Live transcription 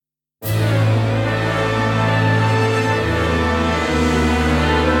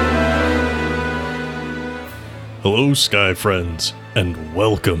Hello, Sky Friends, and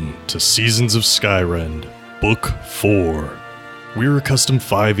welcome to Seasons of Skyrend, Book 4. We're a custom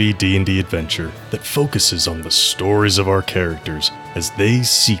 5e D&D adventure that focuses on the stories of our characters as they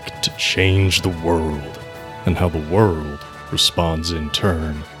seek to change the world, and how the world responds in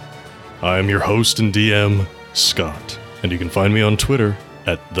turn. I am your host and DM, Scott, and you can find me on Twitter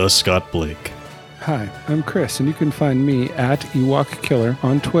at @TheScottBlake. Hi, I'm Chris, and you can find me at Ewok Killer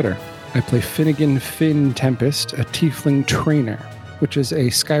on Twitter. I play Finnegan Finn Tempest, a Tiefling Trainer, which is a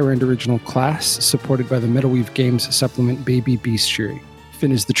Skyrend original class supported by the Metalweave Games supplement Baby Bestiary.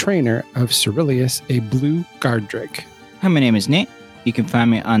 Finn is the trainer of Cerilius, a blue guard drake. Hi, my name is Nate. You can find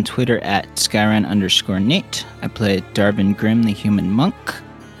me on Twitter at Skyren_Nate. I play Darvin Grimm, the human monk,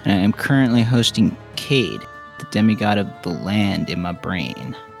 and I am currently hosting Cade, the demigod of the land in my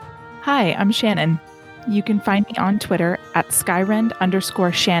brain. Hi, I'm Shannon. You can find me on Twitter at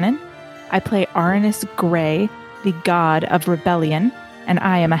Skyrend_Shannon. I play Aranus Grey, the god of rebellion, and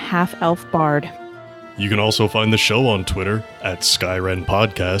I am a half-elf bard. You can also find the show on Twitter at Skyrend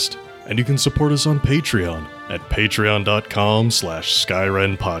Podcast, and you can support us on Patreon at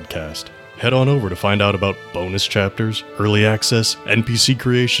patreon.com/Skyrend Podcast. Head on over to find out about bonus chapters, early access, NPC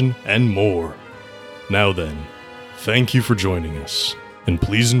creation, and more. Now then, thank you for joining us, and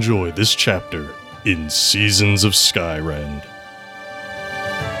please enjoy this chapter in Seasons of Skyrend.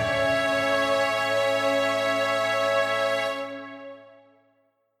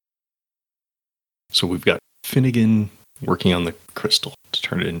 So we've got Finnegan working on the crystal to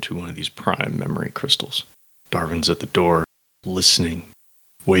turn it into one of these prime memory crystals. Darvin's at the door, listening,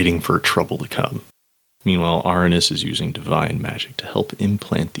 waiting for trouble to come. Meanwhile, Aranus is using divine magic to help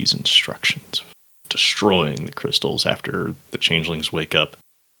implant these instructions, destroying the crystals after the changelings wake up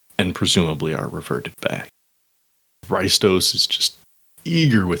and presumably are reverted back. Rhystos is just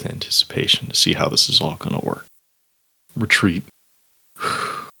eager with anticipation to see how this is all going to work. Retreat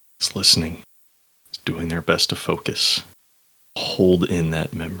is listening. Doing their best to focus. Hold in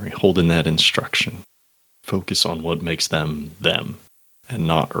that memory. Hold in that instruction. Focus on what makes them them, and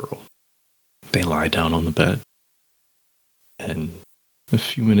not Earl. They lie down on the bed, and a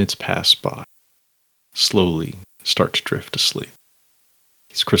few minutes pass by. Slowly start to drift asleep.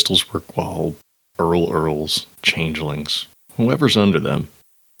 These crystals work while Earls, changelings, whoever's under them,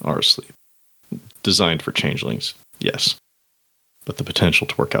 are asleep. Designed for changelings, yes. But the potential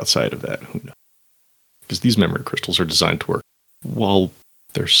to work outside of that, who knows? Because these memory crystals are designed to work while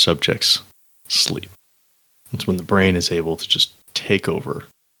their subjects sleep. It's when the brain is able to just take over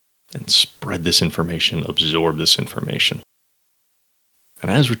and spread this information, absorb this information.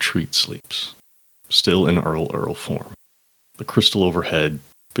 And as Retreat sleeps, still in Earl form, the crystal overhead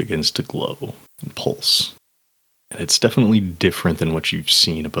begins to glow and pulse. And it's definitely different than what you've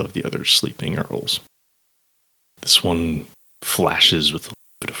seen above the other sleeping Earls. This one flashes with a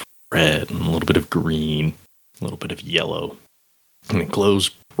bit of red and a little bit of green, a little bit of yellow, and it glows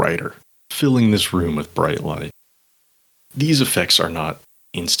brighter, filling this room with bright light. These effects are not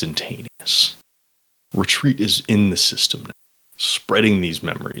instantaneous. Retreat is in the system now, spreading these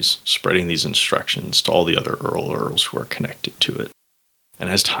memories, spreading these instructions to all the other Earls who are connected to it. And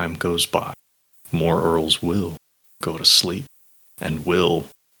as time goes by, more Earls will go to sleep and will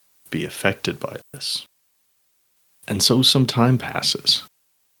be affected by this. And so some time passes,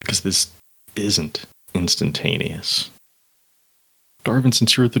 because this isn't instantaneous. Darvin,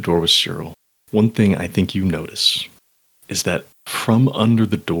 since you're at the door with Cyril, one thing I think you notice is that from under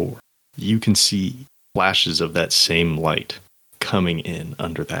the door, you can see flashes of that same light coming in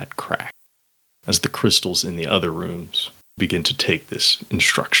under that crack, as the crystals in the other rooms begin to take this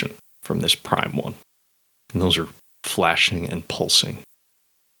instruction from this prime one. And those are flashing and pulsing.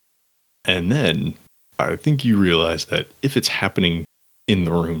 And then I think you realize that if it's happening in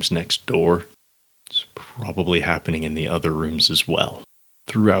the rooms next door, it's probably happening in the other rooms as well,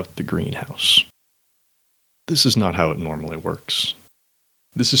 throughout the greenhouse. This is not how it normally works.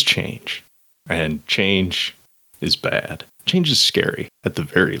 This is change, and change is bad. Change is scary, at the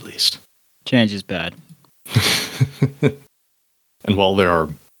very least. Change is bad. And while there are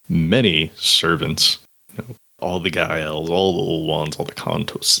many servants, all the Gaels, all the Ulwans, all the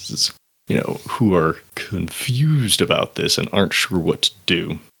Kontoses, who are confused about this and aren't sure what to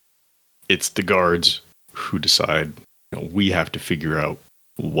do, it's the guards who decide, we have to figure out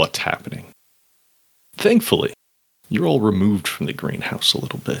what's happening. Thankfully, you're all removed from the greenhouse a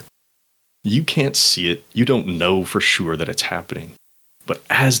little bit. You can't see it. You don't know for sure that it's happening. But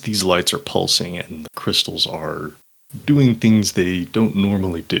as these lights are pulsing and the crystals are doing things they don't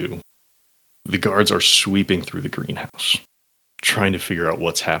normally do, the guards are sweeping through the greenhouse, trying to figure out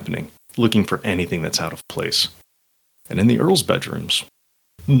what's happening, looking for anything that's out of place. And in the Earl's bedrooms,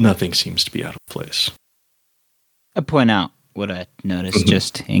 nothing seems to be out of place. I point out what I noticed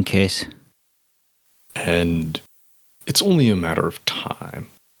just in case. And it's only a matter of time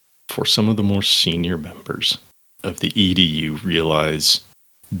for some of the more senior members of the EDU realize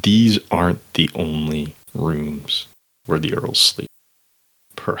these aren't the only rooms where the Earls sleep.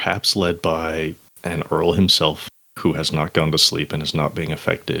 Perhaps led by an Earl himself who has not gone to sleep and is not being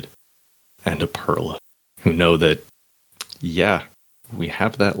affected, and a Perla who know that, yeah, we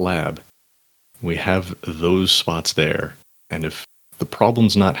have that lab. We have those spots there. And if the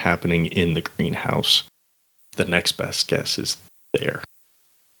problem's not happening in the greenhouse, the next best guess is there.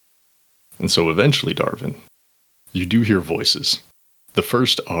 And so eventually, Darvin, you do hear voices. The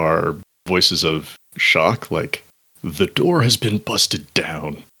first are voices of shock, like, the door has been busted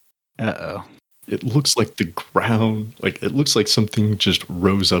down. Uh-oh. It looks like the ground, it looks like something just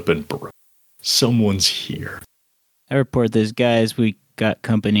rose up and broke. Someone's here. I report this, guys. We got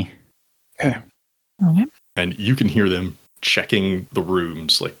company. Okay. Okay. And you can hear them checking the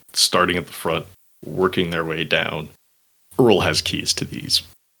rooms, like starting at the front, working their way down. Earl has keys to these.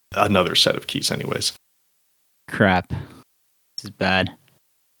 Another set of keys, anyways. Crap. This is bad.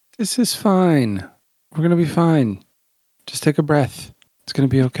 This is fine. We're going to be fine. Just take a breath. It's going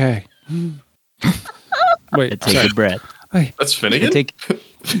to be okay. Wait, Take a breath. Hey, That's Finnegan?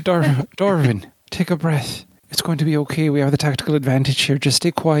 Darvin, take a breath. It's going to be okay. We have the tactical advantage here. Just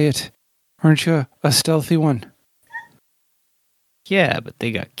stay quiet. Aren't you a stealthy one? Yeah, but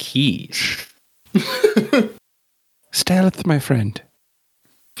they got keys. Stealth, my friend.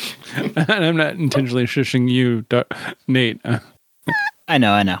 And I'm not intentionally shushing you, Nate. I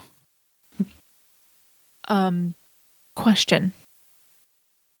know. Question.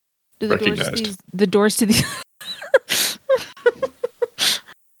 Do Recognized. the doors to these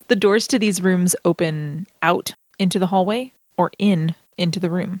the doors to these rooms open out into the hallway or into the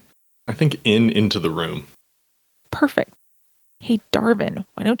room? I think into the room. Perfect. Hey, Darvin,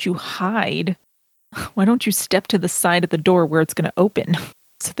 why don't you hide? Why don't you step to the side of the door where it's going to open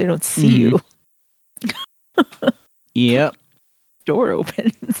so they don't see you? Yep. Door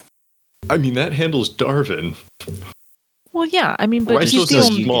opens. I mean, that handles Darvin. Well, yeah. I mean, but he's Rystos the is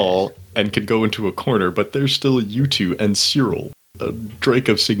only... small and could go into a corner, but there's still you two and Cyril, a Drake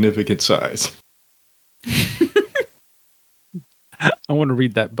of significant size. I want to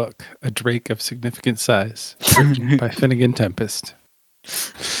read that book, A Drake of Significant Size, written by Finnegan Tempest.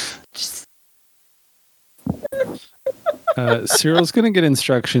 Cyril's going to get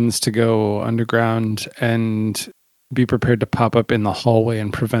instructions to go underground and be prepared to pop up in the hallway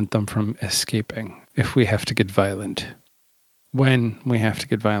and prevent them from escaping if we have to get violent. When we have to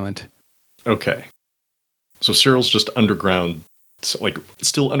get violent. Okay. So Cyril's just underground,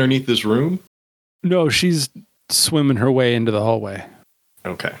 still underneath this room? No, she's swimming her way into the hallway.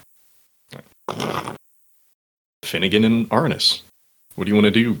 Okay. Finnegan and Arnis, what do you want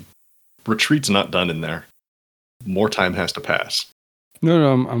to do? Retreat's not done in there. More time has to pass.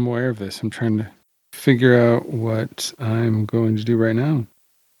 No, I'm aware of this. I'm trying to figure out what I'm going to do right now.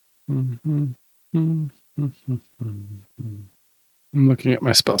 I'm looking at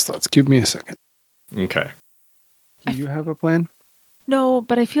my spell slots. Give me a second. Okay. Do you have a plan? No,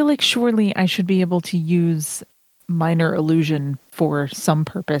 but I feel like surely I should be able to use minor illusion for some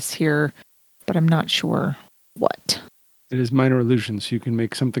purpose here, but I'm not sure what. It is minor illusions. You can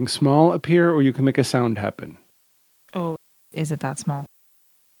make something small appear or you can make a sound happen. Oh, is it that small?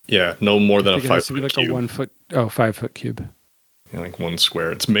 Yeah, no more than I a think it has 5 to be foot like cube. 1 foot. Oh, 5 foot cube. Yeah, like one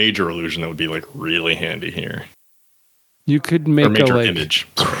square. It's major illusion that would be really handy here. You could Or make a major image.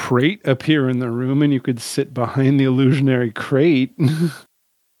 crate appear in the room and you could sit behind the illusionary crate.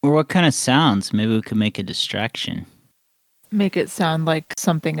 Or what kind of sounds? Maybe we could make a distraction. Make it sound like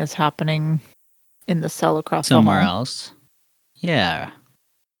something is happening in the cell across Somewhere the hall. else. Yeah.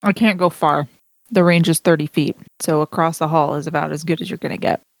 I can't go far. The range is 30 feet, so across the hall is about as good as you're going to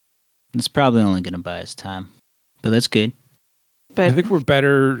get. It's probably only going to buy us time. But that's good. I But think we're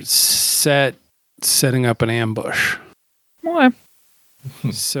better setting up an ambush. more.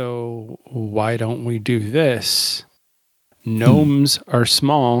 So why don't we do this? Gnomes are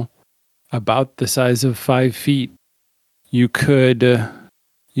small, about the size of 5 feet. You could...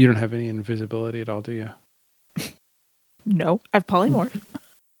 you don't have any invisibility at all, do you? No, I've polymorphed.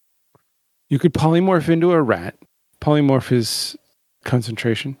 You could polymorph into a rat. Polymorph is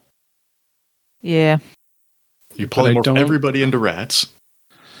concentration. Yeah. You But I polymorph don't- everybody into rats.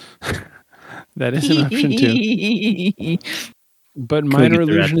 That is an option too. But minor get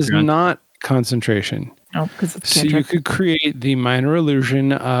the illusion rat is drunk. not concentration. No, because it's So you cantrip. could create the minor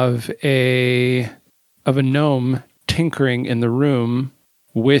illusion of a gnome tinkering in the room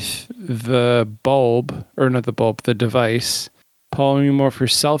with the bulb, or not the bulb, the device. Polymorph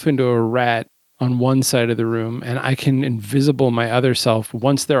herself into a rat on one side of the room, and I can invisible my other self.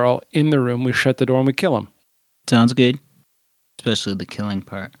 Once they're all in the room, we shut the door and we kill them. Sounds good. Especially the killing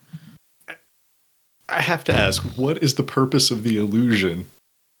part. I have to ask, what is the purpose of the illusion?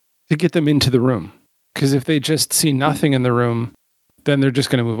 To get them into the room. Because if they just see nothing in the room, then they're just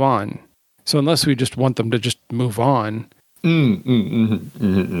going to move on. So unless we just want them to just move on.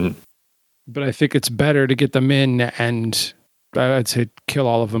 But I think it's better to get them in and I'd say kill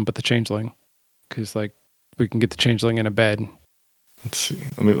all of them but the changeling. Because like we can get the changeling in a bed. Let's see.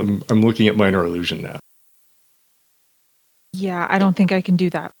 I'm looking at minor illusion now. Yeah, I don't think I can do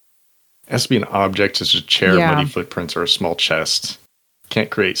that. It has to be an object such as a chair, Yeah. muddy footprints, or a small chest. Can't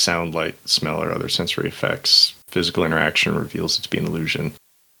create sound, light, smell, or other sensory effects. Physical interaction reveals it to be an illusion.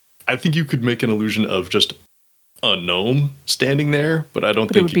 I think you could make an illusion of just a gnome standing there, but I don't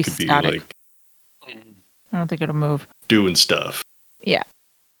But it think would you be could static. be like I don't think it'll move. doing stuff. Yeah.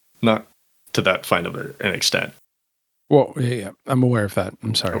 Not to that fine of an extent. Well, yeah, I'm aware of that.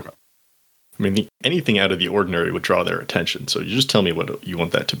 I'm sorry. Okay. I mean, anything out of the ordinary would draw their attention, so you just tell me what you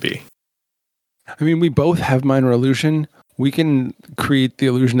want that to be. I mean, we both have minor illusion. We can create the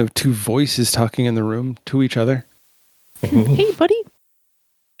illusion of two voices talking in the room to each other. Hey, buddy.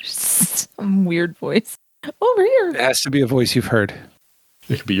 Some weird voice. Over It here. has to be a voice you've heard.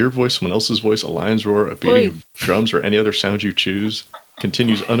 It could be your voice, someone else's voice, a lion's roar, a beating of drums, or any other sound you choose.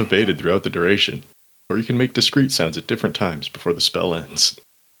 Continues unabated throughout the duration. Or you can make discrete sounds at different times before the spell ends.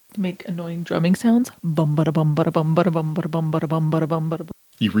 Make annoying drumming sounds. Bum bada bum bada bum bada bum bada bum bada bum bada bum bada bum.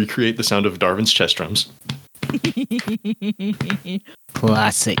 You recreate the sound of Darwin's chest drums.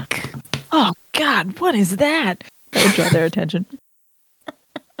 Classic. Oh God, what is that? That would draw their attention.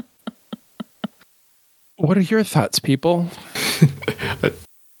 What are your thoughts, people?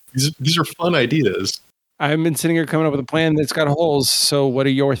 These are fun ideas. I've been sitting here coming up with a plan that's got holes. So what are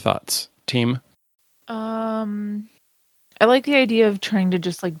your thoughts, team? I like the idea of trying to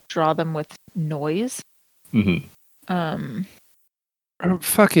just like draw them with noise. Mm-hmm.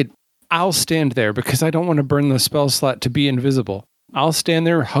 Fuck it. I'll stand there because I don't want to burn the spell slot to be invisible. I'll stand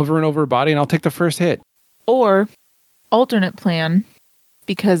there hovering over a body and I'll take the first hit. Or alternate plan,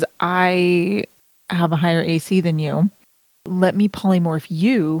 because I have a higher AC than you. Let me polymorph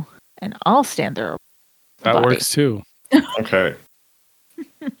you, and I'll stand there. That Body. works too. Okay.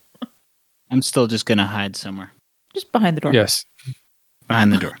 I'm still just going to hide somewhere Just behind the door. Yes.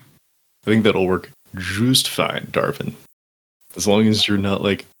 behind the door. I think that'll work just fine, Darvin. As long as you're not,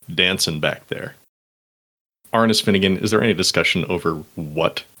 like, dancing back there. Arnis Finnegan, is there any discussion over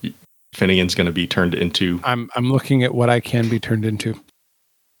what Finnegan's going to be turned into? I'm looking at what I can be turned into.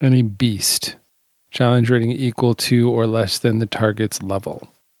 Any beast. Challenge rating equal to or less than the target's level.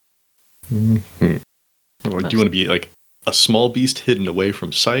 Mm-hmm. Or do you want to be, like, a small beast hidden away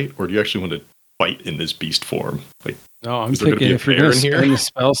from sight, or do you actually want to fight in this beast form? Like, No, I'm is there gonna thinking be a if you're bear going to in here?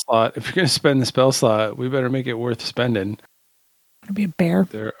 spend the spell slot, we better make it worth spending. Gonna be a bear.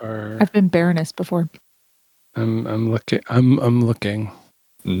 There are. I've been Baroness before. I'm looking. I'm looking.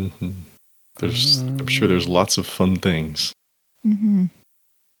 Mm-hmm. I'm sure there's lots of fun things. Mm-hmm.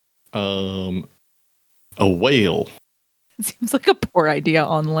 A whale. It seems like a poor idea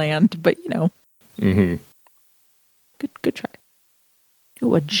on land, but you know, Mm-hmm. good try.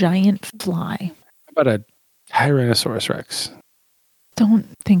 Ooh, a giant fly. How about a Tyrannosaurus Rex? Don't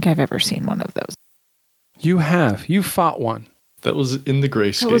think I've ever seen one of those. You have. You fought one. That was in the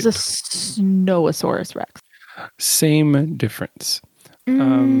grayscape. It was a Snowosaurus Rex. Same difference. No,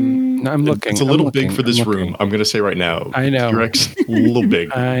 I'm looking. It's a I'm little looking, big for I'm this looking. room. I'm going to say right now. I know. T-Rex, a little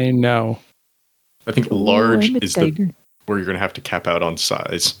big. I know. I think large I'm a is tiger. where you're going to have to cap out on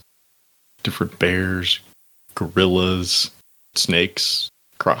size. Different bears, gorillas, snakes,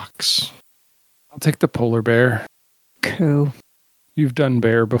 crocs. I'll take the polar bear. Cool. You've done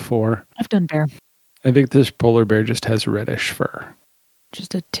bear before. I've done bear. I think this polar bear just has reddish fur.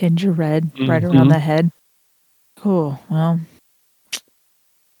 Just a tinge of red right Mhm. around the head. Cool. Well,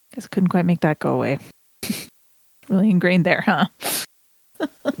 guess couldn't quite make that go away. Really ingrained there, huh?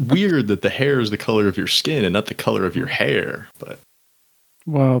 Weird that the hair is the color of your skin and not the color of your hair. But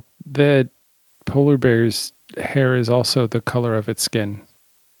Well, the polar bear's hair is also the color of its skin.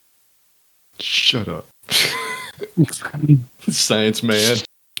 shut up. Science man.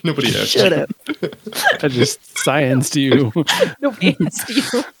 Nobody asked. Shut up. I just scienced you. Nobody asked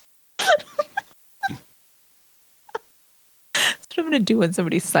you. That's what I'm going to do when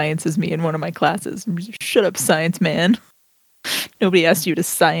somebody sciences me in one of my classes. I'm just, shut up, science man. Nobody asked you to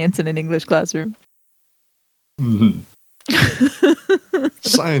science in an English classroom. Mhm.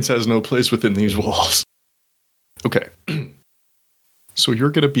 Science has no place within these walls. Okay. So you're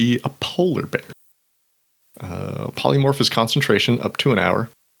going to be a polar bear. Polymorph is concentration up to an hour.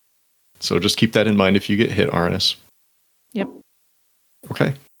 So just keep that in mind if you get hit, Arnis. Yep.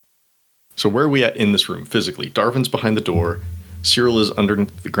 Okay. So where are we at in this room physically? Darvin's behind the door. Cyril is under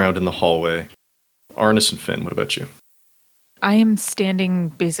the ground in the hallway. Arnis and Finn, what about you? I am standing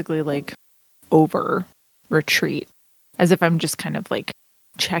basically like over retreat, as if I'm just kind of like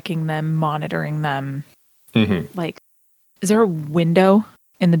checking them, monitoring them. Mm-hmm. Like, is there a window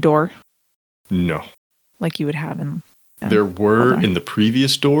in the door No. like you would have in? There were Okay. in the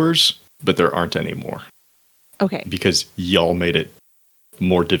previous doors, but there aren't anymore Okay. because y'all made it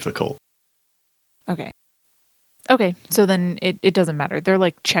more difficult. Okay. Okay. So then it doesn't matter. They're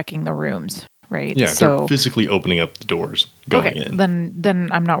like checking the rooms, right? Yeah, So they're physically opening up the doors, going okay. in. Then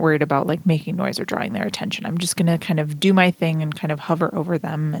I'm not worried about like making noise or drawing their attention. I'm just gonna kind of do my thing and kind of hover over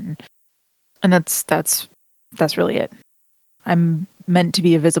them, and that's really it. I'm meant to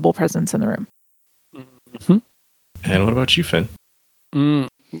be a visible presence in the room. And what about you, Finn? I'm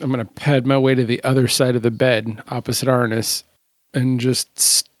going to pad my way to the other side of the bed, opposite Arnis, and just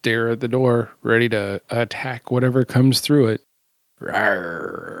stare at the door, ready to attack whatever comes through it.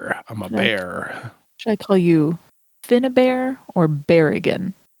 Rawr, I'm a Right. bear. Should I call you Finnabear or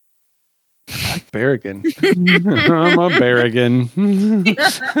Berrigan? Berrigan. I'm a Berrigan.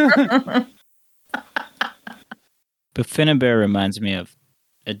 But Finnabear reminds me of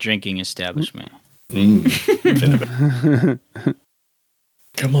a drinking establishment. Finnabear.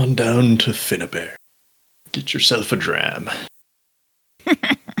 Come on down to Finnabear. Get yourself a dram.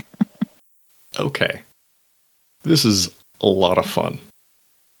 Okay. This is a lot of fun.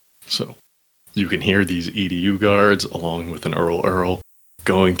 So, you can hear these EDU guards along with an Earl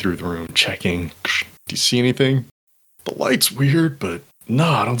going through the room, checking. Do you see anything? The light's weird, but no,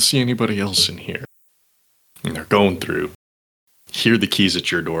 I don't see anybody else in here. And they're going through. Hear the keys at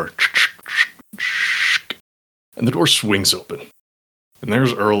your door. And the door swings open. And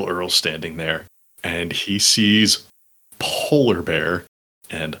there's Earl standing there. And he sees Polar Bear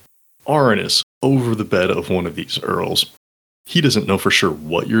and Arnis over the bed of one of these Earls. He doesn't know for sure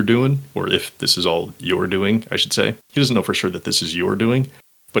what you're doing, or if this is all you're doing, I should say. He doesn't know for sure that this is your doing,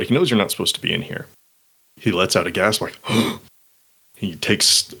 but he knows you're not supposed to be in here. He lets out a gasp like, he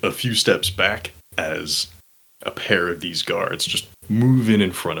takes a few steps back as a pair of these guards just move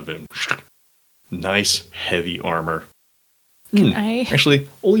in front of him. Nice, heavy armor. Actually,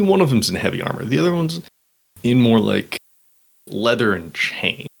 only one of them's in heavy armor. The other one's in more like leather and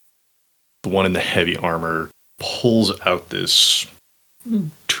chain. The one in the heavy armor pulls out this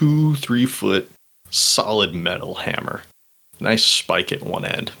 2-3 foot solid metal hammer. Nice spike at one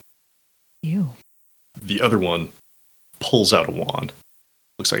end. Ew. The other one pulls out a wand.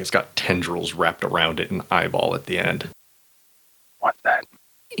 Looks like it's got tendrils wrapped around it and eyeball at the end. What's that?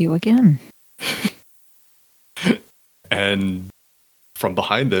 You again. And from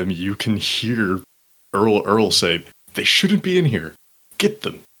behind them, you can hear Earl say, "They shouldn't be in here. Get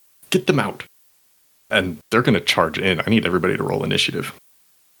them. Get them out." And they're going to charge in. I need everybody to roll initiative.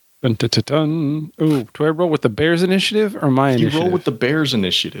 Dun, dun, dun, dun. Ooh, do I roll with the bear's initiative or my You initiative? roll with the Bears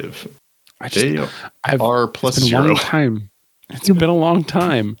initiative. They are plus it's been a 0. long time. It's been a long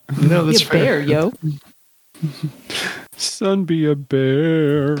time. No, Be that's a fair. bear, yo. Son, be a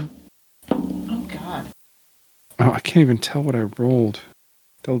bear. Oh God. Oh, I can't even tell what I rolled.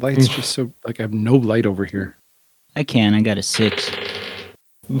 The light's just so, like, I have no light over here. I got a 6.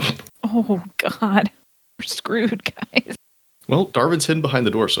 Oh God. We're screwed, guys. Well, Darvin's hidden behind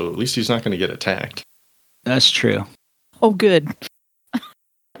the door, so at least he's not going to get attacked. That's true. Oh good.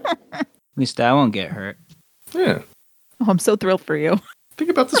 At least I won't get hurt. Yeah. Oh, I'm so thrilled for you.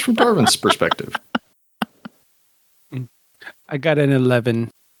 Think about this from Darvin's perspective. I got an 11.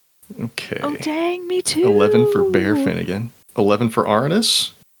 Okay. Oh dang, me too. 11 for Bear Finnegan. 11 for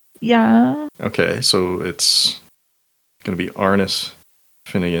Arnis. Yeah. Okay, so it's going to be Arnis,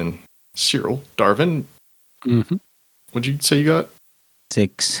 Finnegan, Cyril, Darvin. Mm-hmm. What'd you say you got?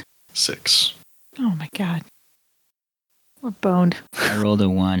 6. 6. Oh my God. We're boned. I rolled a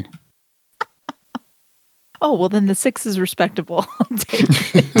 1. Oh well, then the 6 is respectable. I'll take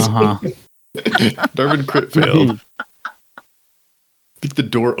it. Uh-huh. Darvin crit failed. I think the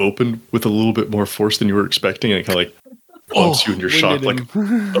door opened with a little bit more force than you were expecting, and it kind of like bumps you in your shock, like,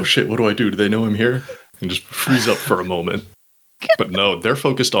 oh shit, what do I do? Do they know I'm here? And just freeze up for a moment. But no, they're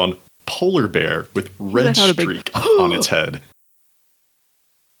focused on Polar Bear with red How big- streak on its head.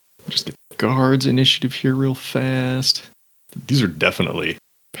 Just get guards initiative here real fast. These are definitely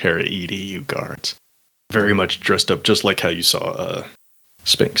para-EDU guards. very much dressed up just like how you saw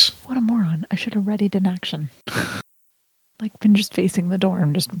Sphinx. What a moron. I should have readied an action. Like, been just facing the door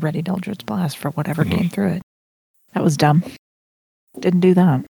and just readied Eldritch Blast for whatever came through it. That was dumb. Didn't do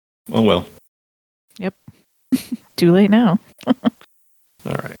that. Oh, well. Yep. Too late now. All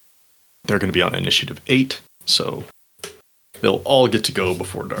right. They're going to be on initiative 8, so they'll all get to go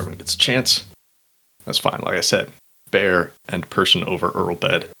before Darwin gets a chance. That's fine. Like I said, bear and person over Earl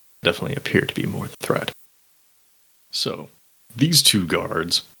bed definitely appear to be more the threat. So these two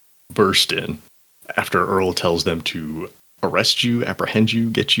guards burst in after Earl tells them to arrest you, apprehend you,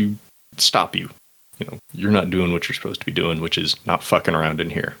 get you, stop you. You know, you're not doing what you're supposed to be doing, which is not fucking around in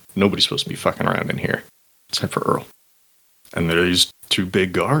here. Nobody's supposed to be fucking around in here, except for Earl. And there are these two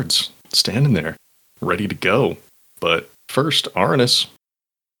big guards standing there, ready to go. But first, Arnis,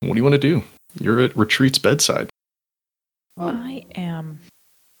 what do you want to do? You're at Retreat's bedside. I am...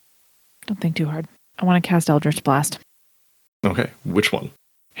 Don't think too hard. I want to cast Eldritch Blast. Okay, which one?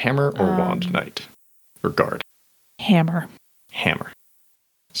 Hammer or wand knight? Or guard? Hammer. Hammer.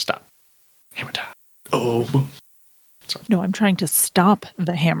 Stop. Hammer time. Oh. Sorry. No, I'm trying to stop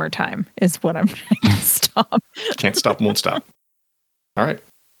the hammer time, is what I'm trying to stop. Can't stop, won't stop. All right.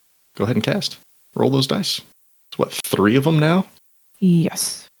 Go ahead and cast. Roll those dice. It's what, 3 of them now?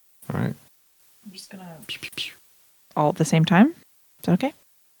 Yes. All right. I'm just going to... Pew, pew, pew. All at the same time? Is that okay?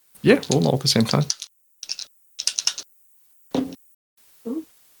 Yeah, roll them all at the same time.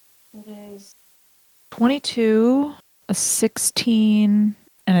 It is 22, a 16,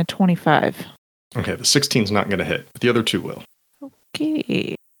 and a 25. Okay, the 16's not going to hit, but the other 2 will.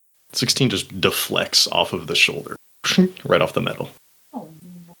 Okay. 16 just deflects off of the shoulder, right off the metal. Oh,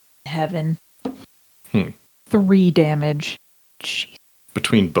 heaven. 3 damage. Jeez.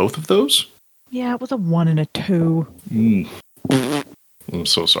 Between both of those? Yeah, it was a 1 and a 2. I'm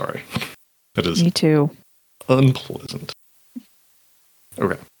so sorry. That is Me too. unpleasant.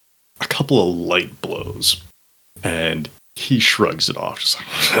 Okay. A couple of light blows, and he shrugs it off, just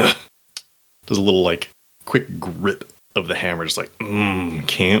like, does a little, like, quick grip of the hammer, just like,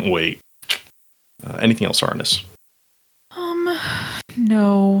 can't wait. Anything else, Arnis?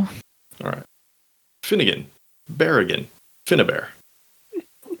 No. All right. Finnegan, Berrigan, Finnebear.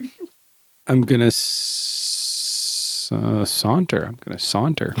 I'm going to saunter. I'm going to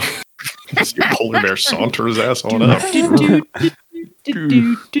saunter. Your polar bear saunters his ass on up.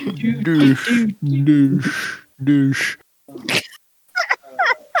 Douche.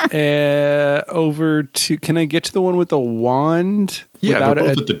 Over to... Can I get to the one with the wand? Yeah, without they're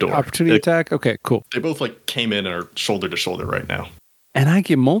both at the door. Opportunity attack? Okay, cool. They both, like, came in and are shoulder to shoulder right now. And I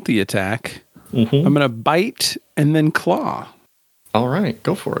get multi-attack. Mm-hmm. I'm going to bite and then claw. All right,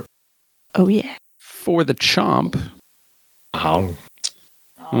 go for it. Oh, yeah. For the chomp. Oh.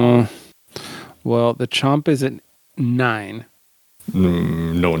 Well, the chomp is at 9.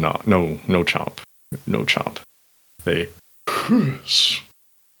 No chomp. No chomp. They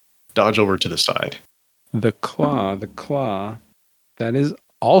dodge over to the side. The claw. That is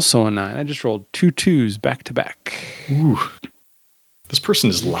also a 9. I just rolled 2 2s back to back. Ooh. This person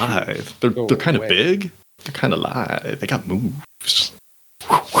is live. They're kind of away. big. They're kind of live. They got moves.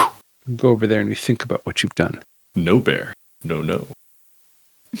 Go over there and you think about what you've done. No bear. No.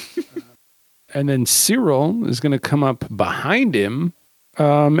 And then Cyril is going to come up behind him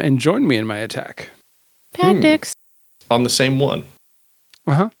and join me in my attack. Tactics. On the same one.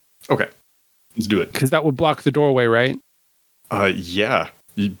 Uh-huh. Okay. Let's do it. Because that would block the doorway, right? Yeah.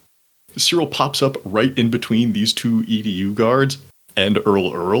 Cyril pops up right in between these 2 EDU guards and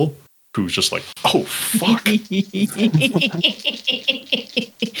Earl, who's just like, oh, fuck.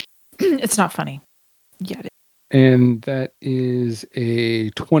 It's not funny. Get it. And that is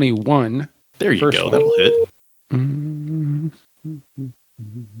a 21. There you First go. one. That'll hit.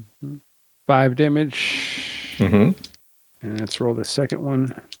 5 damage. Mm-hmm. And let's roll the second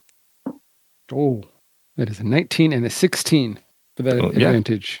one. Oh, that is a 19 and a 16 for that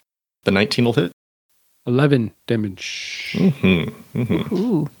advantage. The 19 will hit. 11 damage.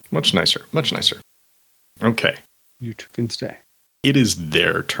 Ooh. Much nicer. Okay. You two can stay. It is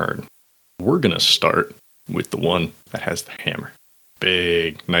their turn. We're going to start with the one that has the hammer.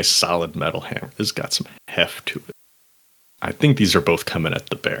 Big, nice, solid metal hammer. This has got some heft to it. I think these are both coming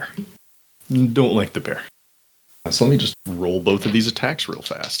at the bear. Don't like the bear. So let me just roll both of these attacks real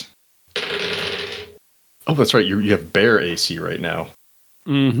fast. Oh, that's right. You have bear AC right now.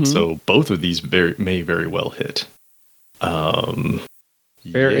 Mm-hmm. So both of these may very well hit.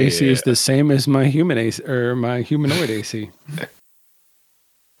 Bear AC is the same as my human AC or my humanoid AC.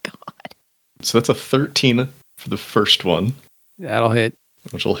 God. So that's a 13 for the first one. That'll hit.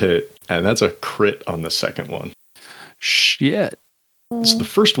 which will hit. And that's a crit on the second one. Shit. So the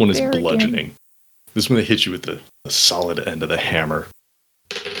first one is There again. bludgeoning. This one they hit you with the solid end of the hammer.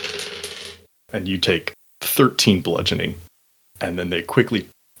 And you take 13 bludgeoning. And then they quickly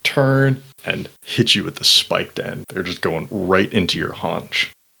turn and hit you with the spiked end. They're just going right into your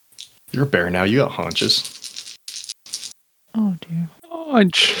haunch. You're a bear now. You got haunches. Oh, dear.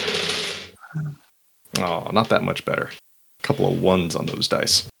 Launch. Oh, not that much better. A couple of ones on those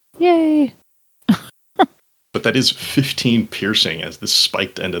dice. Yay. But that is 15 piercing as this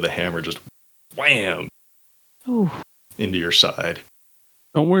spiked end of the hammer just wham Oh, into your side.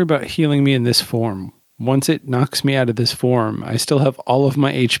 Don't worry about healing me in this form. Once it knocks me out of this form, I still have all of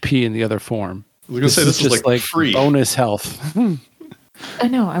my HP in the other form. I was going to say, this is just like free. bonus health. I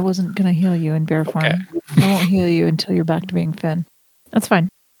know. I wasn't going to heal you in bear form. Okay. I won't heal you until you're back to being Finn. That's fine.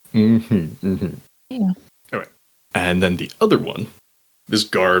 Mm-hmm, mm-hmm. Yeah. All right. And then the other one, this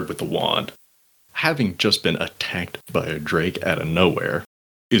guard with the wand, having just been attacked by a drake out of nowhere,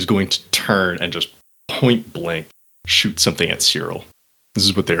 is going to turn and just point blank shoot something at Cyril. This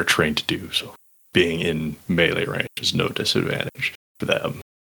is what they are trained to do, so being in melee range is no disadvantage for them.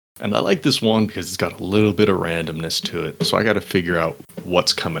 And I like this one because it's got a little bit of randomness to it, so I got to figure out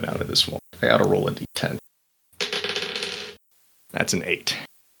what's coming out of this one. I got to roll a d10. That's an 8.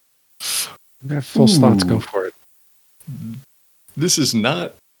 I have full slots. Go for it. This is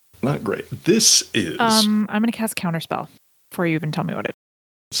not great. This is I'm going to cast Counterspell before you even tell me what it is.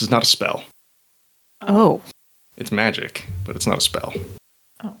 this is not a spell. Oh. It's magic, but it's not a spell.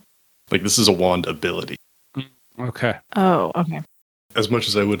 Oh. Like, this is a wand ability. Okay. Oh, okay. As much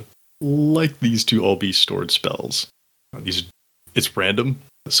as I would like these to all be stored spells, it's random.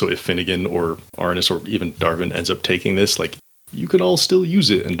 So if Finnegan or Arnis or even Darvin ends up taking this, like, you could all still use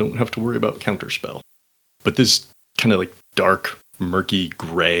it and don't have to worry about counterspell. But this kind of like dark, murky,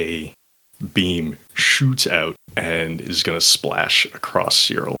 gray beam shoots out and is going to splash across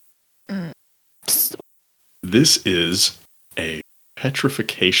Cyril. This is a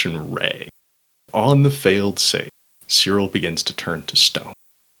petrification ray. On the failed save, Cyril begins to turn to stone.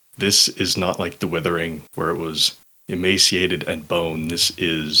 This is not like the withering where it was emaciated and bone. This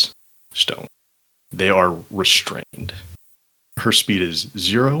is stone. They are restrained. Her speed is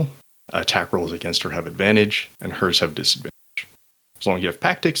 0. Attack rolls against her have advantage, and hers have disadvantage. As long as you have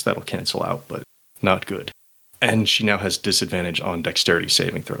Pactics, that'll cancel out, but not good. And she now has disadvantage on dexterity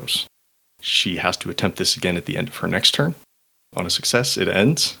saving throws. She has to attempt this again at the end of her next turn. On a success, it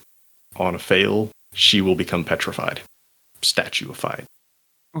ends. On a fail, she will become petrified. Statuified.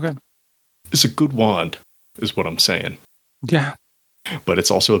 Okay. It's a good wand, is what I'm saying. Yeah. But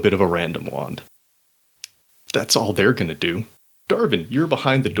it's also a bit of a random wand. That's all they're going to do. Darvin, you're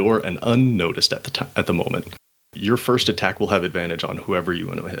behind the door and unnoticed at the moment. Your first attack will have advantage on whoever you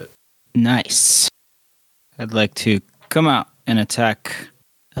want to hit. Nice. I'd like to come out and attack.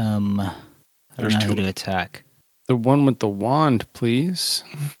 I don't There's know who two. to attack. The one with the wand, please,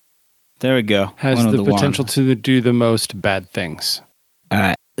 There we go. has One with the potential to do the most bad things. All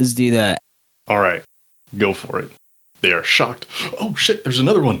right, let's do that. All right, go for it. They are shocked. Oh shit, there's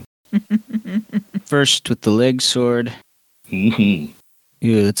another one. First with the leg sword. Mm-hmm.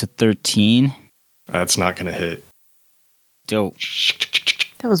 Ew, that's a 13. That's not going to hit. Dope.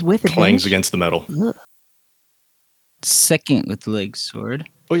 That was with Clangs advantage. against the metal. Ugh. Second with the leg sword.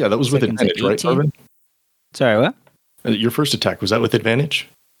 Oh yeah, that was with Second's at advantage, right, 18? Darvin? Sorry, what? Your first attack, was that with advantage?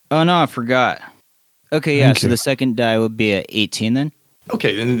 Oh, no, I forgot. Okay, yeah, Thank so you. the second die would be at 18 then?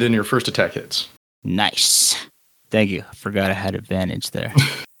 Okay, and then your first attack hits. Nice. Thank you. I forgot I had advantage there.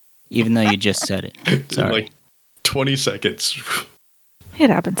 Even though you just said it. In Sorry. like 20 seconds. It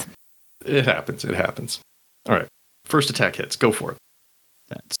happens. It happens. All right, first attack hits. Go for it.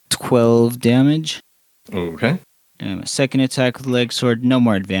 That's 12 damage. Okay. And my second attack with the leg sword, no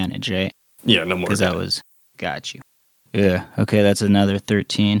more advantage, right? Yeah, no more. Because that was... Got you. Yeah, okay, that's another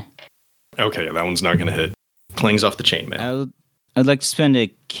 13. Okay, that one's not going to hit. Clangs off the chainmail. I'd like to spend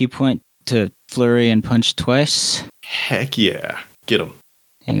a key point to flurry and punch twice. Heck yeah. Get him.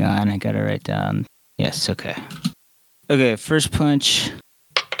 Hang on, I gotta write down. Yes, okay. Okay, first punch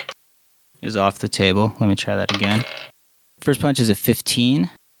is off the table. Let me try that again. First punch is a 15.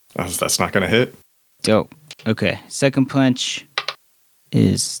 That's not going to hit. Dope. Okay, second punch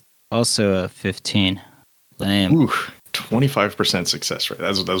is also a 15. Lame. Ooh, 25% success rate.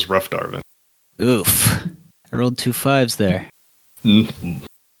 That was rough, Darvin. Oof. I rolled 2 5s there. Mhm.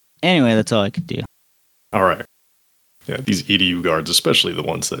 Anyway, that's all I could do. All right. Yeah, these EDU guards, especially the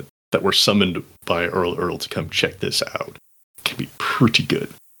ones that were summoned by Earl to come check this out, can be pretty good.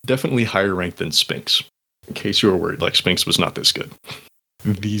 Definitely higher ranked than Sphinx. In case you were worried, like Sphinx was not this good.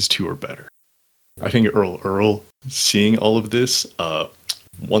 these two are better. I think Earl, seeing all of this,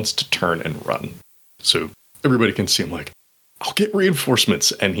 wants to turn and run. So everybody can see him like, I'll get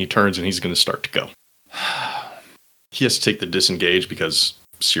reinforcements. And he turns and he's going to start to go. He has to take the disengage because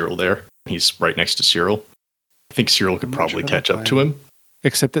Cyril there. He's right next to Cyril. I think Cyril could probably catch up to him.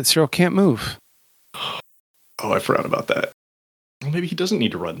 Except that Cyril can't move. Oh, I forgot about that. Well, maybe he doesn't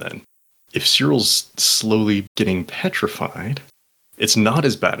need to run then. If Cyril's slowly getting petrified, it's not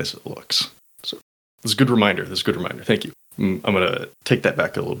as bad as it looks. So that's a good reminder. Thank you. I'm going to take that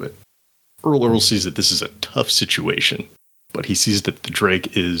back a little bit. Earl sees that this is a tough situation, but he sees that the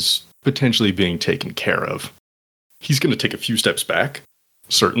Drake is potentially being taken care of. He's going to take a few steps back,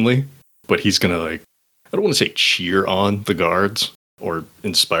 certainly, but he's going to, like, I don't want to say cheer on the guards or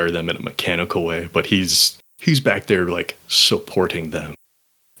inspire them in a mechanical way, but he's back there, like, supporting them.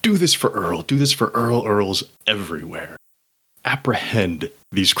 Do this for Earl. Do this for Earl. Earl's everywhere. Apprehend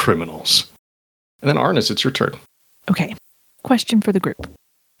these criminals. And then Arnis, it's your turn. Okay. Question for the group.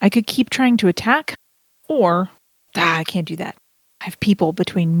 I could keep trying to attack, or I can't do that. I have people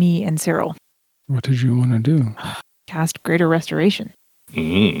between me and Cyril. What did you want to do? Cast Greater Restoration.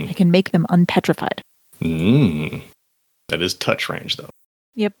 Mm. I can make them unpetrified. Mm. That is touch range, though.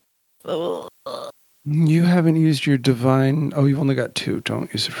 Yep. You haven't used your divine... Oh, you've only got 2.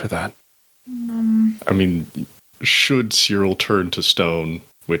 Don't use it for that. I mean, should Cyril turn to stone,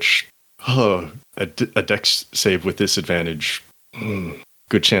 which... a dex save with disadvantage...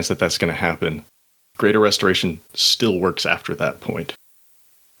 good chance that that's going to happen. Greater Restoration still works after that point.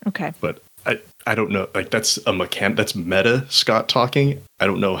 Okay. But I don't know. Like, that's a mechanic. That's meta Scott talking. I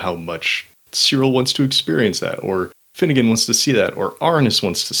don't know how much Cyril wants to experience that, or Finnegan wants to see that, or Arnis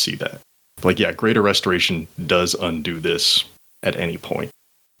wants to see that. Like, yeah, Greater Restoration does undo this at any point.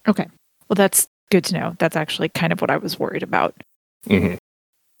 Okay. Well, that's good to know. That's actually kind of what I was worried about. Mm-hmm.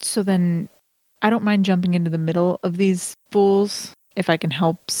 So then I don't mind jumping into the middle of these fools if I can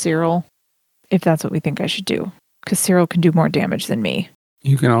help Cyril, if that's what we think I should do. Because Cyril can do more damage than me.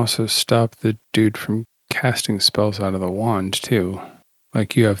 You can also stop the dude from casting spells out of the wand, too.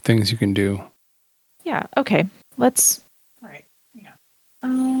 Like, you have things you can do. Yeah, okay. Let's... All right. Yeah.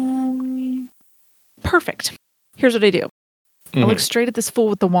 Perfect. Here's what I do. I look straight at this fool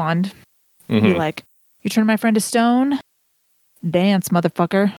with the wand. Be like, you turn my friend to stone? Dance,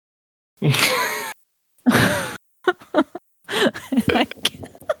 motherfucker.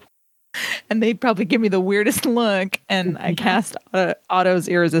 And they probably give me the weirdest look, and I cast Otto's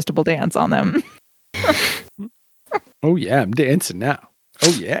Irresistible Dance on them. Oh, yeah, I'm dancing now.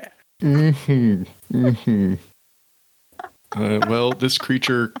 Oh, yeah. Well, this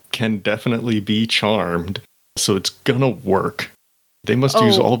creature can definitely be charmed, so it's gonna work. They must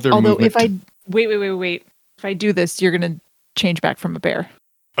use all of their movement. If I... Wait. If I do this, you're gonna change back from a bear.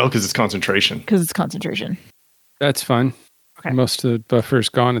 Oh, because it's concentration. Because it's concentration. That's fine. Okay. Most of the buffer's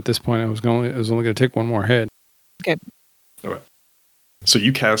gone at this point. I was only going to take one more hit. Okay. All right. So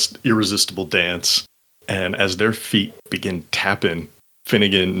you cast Irresistible Dance, and as their feet begin tapping,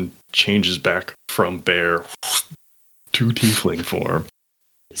 Finnegan changes back from bear to tiefling form.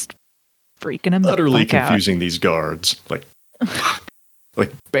 Just freaking him utterly the fuck confusing these guards. Like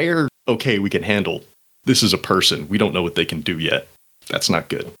bear, okay, we can handle. This is a person. We don't know what they can do yet. That's not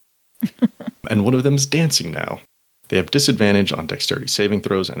good. And one of them is dancing now. They have disadvantage on dexterity saving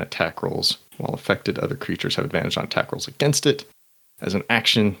throws and attack rolls. While affected, other creatures have advantage on attack rolls against it. As an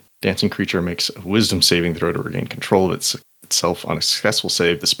action, dancing creature makes a wisdom saving throw to regain control of itself. On a successful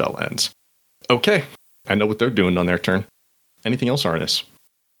save, the spell ends. Okay, I know what they're doing on their turn. Anything else, Arnis?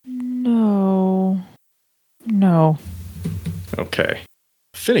 No. Okay.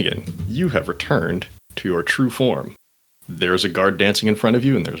 Finnegan, you have returned to your true form. There's a guard dancing in front of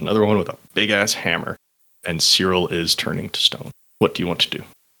you, and there's another one with a big-ass hammer. And Cyril is turning to stone. What do you want to do?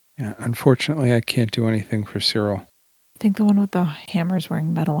 Yeah, unfortunately, I can't do anything for Cyril. I think the one with the hammer is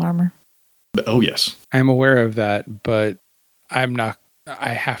wearing metal armor. Oh, yes. I'm aware of that, but I'm not... I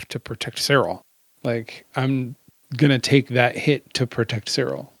have to protect Cyril. Like, I'm going to take that hit to protect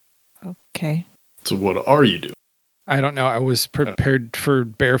Cyril. Okay. So what are you doing? I don't know. I was prepared for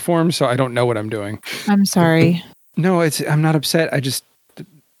bear form, so I don't know what I'm doing. I'm sorry. No, I'm not upset. I just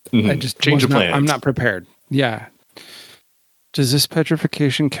change of plans. I'm not prepared. Yeah. Does this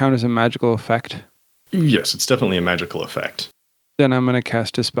petrification count as a magical effect? Yes, it's definitely a magical effect. Then I'm going to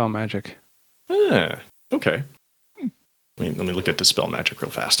cast Dispel Magic. Ah, okay. Let me look at Dispel Magic real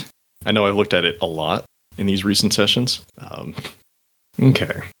fast. I know I've looked at it a lot in these recent sessions.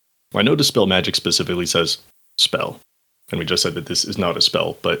 Okay. Well, I know Dispel Magic specifically says spell. And we just said that this is not a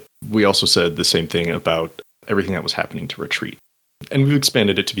spell, but we also said the same thing about everything that was happening to Retreat. And we've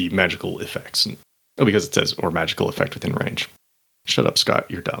expanded it to be magical effects. Because it says, or magical effect within range. Shut up, Scott.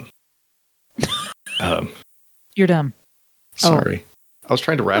 You're dumb. You're dumb. Sorry. I was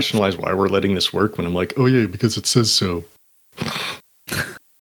trying to rationalize why we're letting this work when I'm like, oh yeah, because it says so.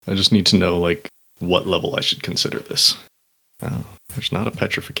 I just need to know, like, what level I should consider this. Oh, there's not a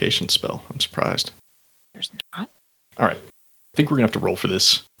petrification spell. I'm surprised. There's not. All right. I think we're going to have to roll for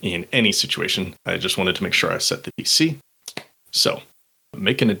this in any situation. I just wanted to make sure I set the DC. So,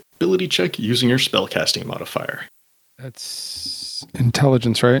 make an ability check using your spellcasting modifier. That's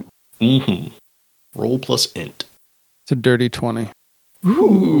intelligence, right? Mm-hmm. Roll plus int. It's a dirty 20.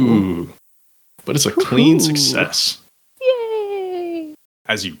 Ooh. But it's a clean success. Yay!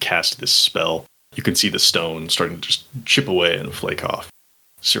 As you cast this spell, you can see the stone starting to just chip away and flake off.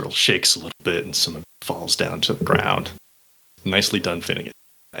 Cyril shakes a little bit and some of it falls down to the ground. Nicely done, Finnegan.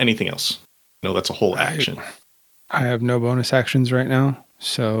 Anything else? No, that's a whole action. I have no bonus actions right now,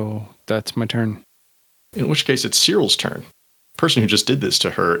 so that's my turn. In which case, it's Cyril's turn. The person who just did this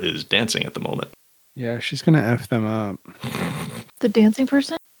to her is dancing at the moment. Yeah, she's going to F them up. The dancing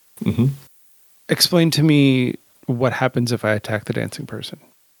person? Mm-hmm. Explain to me what happens if I attack the dancing person.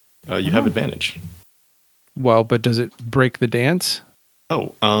 You have advantage. Well, but does it break the dance?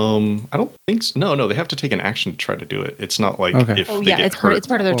 Oh, I don't think so. No, they have to take an action to try to do it. It's not like if Oh, they yeah, get it's hurt.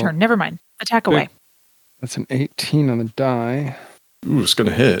 part of their turn. Never mind. Attack away. That's an 18 on the die. Ooh, it's going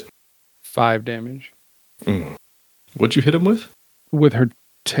to hit. 5 damage. What'd you hit him with? With her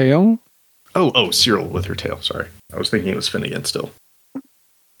tail? Oh, Cyril with her tail. Sorry. I was thinking it was Finnegan still.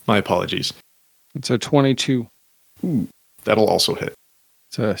 My apologies. It's a 22. Ooh, that'll also hit.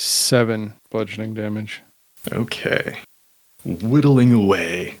 It's a 7 bludgeoning damage. Okay. Whittling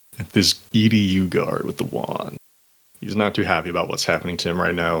away at this EDU guard with the wand. He's not too happy about what's happening to him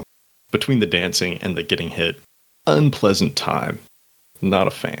right now. Between the dancing and the getting hit, unpleasant time. Not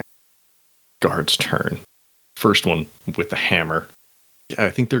a fan. Guard's turn. First one with the hammer. Yeah, I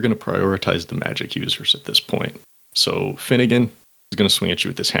think they're going to prioritize the magic users at this point. So Finnegan is going to swing at you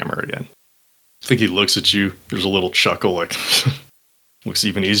with this hammer again. I think he looks at you. There's a little chuckle like, looks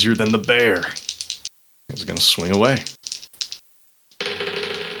even easier than the bear. He's going to swing away.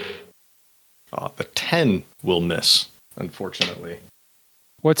 The 10 will miss, unfortunately.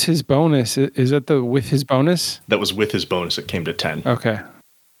 What's his bonus? Is that with his bonus? That was with his bonus. It came to 10. Okay.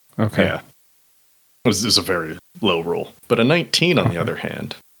 Yeah. This is a very low roll. But a 19, on the other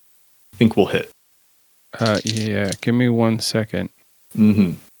hand, I think will hit. Yeah. Give me 1 second.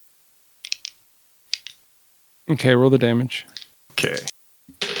 Mm-hmm. Okay, roll the damage. Okay.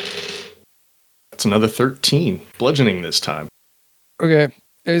 That's another 13. Bludgeoning this time. Okay.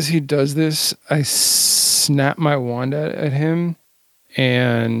 As he does this, I snap my wand at him,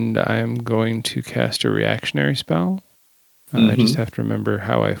 and I'm going to cast a reactionary spell. I just have to remember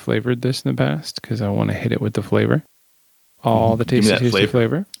how I flavored this in the past, because I want to hit it with the flavor. All the tasty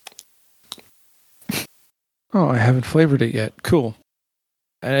flavor. Oh, I haven't flavored it yet. Cool.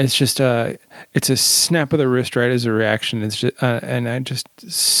 And it's just it's a snap of the wrist right as a reaction. It's just, and I just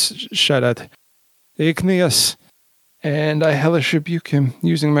shout out, Igneous, and I hellish rebuke him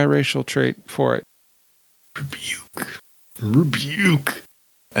using my racial trait for it. Rebuke.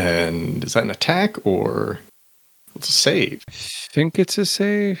 And is that an attack or it's a save? I think it's a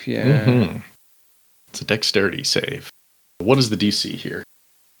save. Yeah. Mm-hmm. It's a dexterity save. What is the DC here?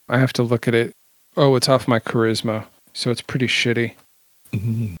 I have to look at it. Oh, it's off my charisma, so it's pretty shitty.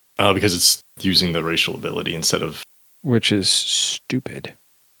 Mm-hmm. Because it's using the racial ability instead of... Which is stupid.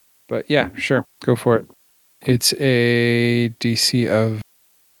 But yeah, sure. Go for it. It's a DC of...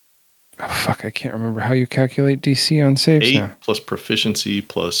 Oh, fuck, I can't remember how you calculate DC on saves 8 now. plus proficiency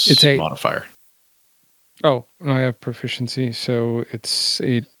plus It's 8. modifier. Oh, I have proficiency, so it's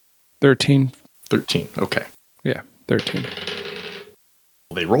a 13. 13, okay. Yeah, 13.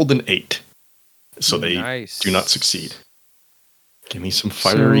 They rolled an 8, so they Nice. do not succeed. Give me some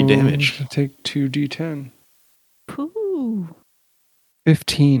fiery damage. Take 2d10. Ooh.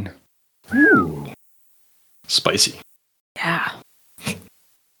 15. Ooh. Spicy. Yeah.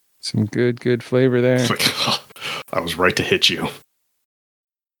 Some good flavor there. It's like, I was right to hit you.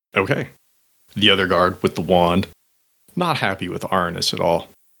 Okay. The other guard with the wand, not happy with Arnis at all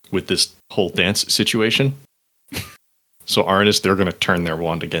with this whole dance situation. So Arnis, they're going to turn their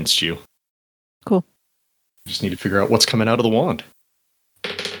wand against you. Cool. Just need to figure out what's coming out of the wand.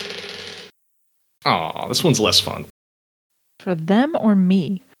 Aw, this one's less fun. For them or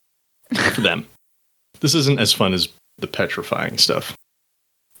me? For them. This isn't as fun as the petrifying stuff.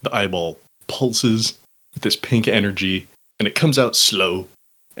 The eyeball pulses with this pink energy, and it comes out slow,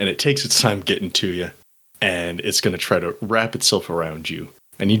 and it takes its time getting to you. and it's going to try to wrap itself around you.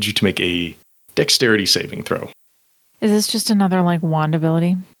 I need you to make a dexterity saving throw. Is this just another like wand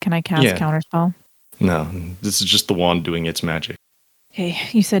ability? Can I cast counterspell? No, this is just the wand doing its magic. Okay,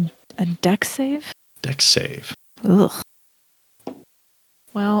 you said a dex save? Dex save. Ugh.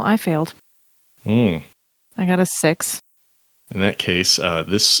 Well, I failed. I got a 6. In that case,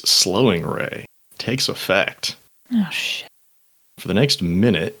 this slowing ray takes effect. Oh, shit. For the next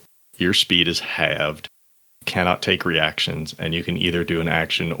minute, your speed is halved, cannot take reactions, and you can either do an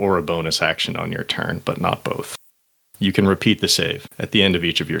action or a bonus action on your turn, but not both. You can repeat the save at the end of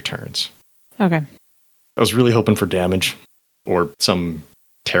each of your turns. Okay. I was really hoping for damage or some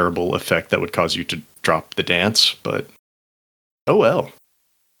terrible effect that would cause you to drop the dance, but oh well.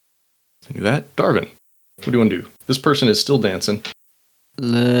 Do that. Darvin, what do you want to do? This person is still dancing.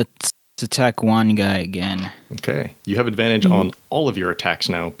 Let's attack one guy again. Okay. You have advantage on all of your attacks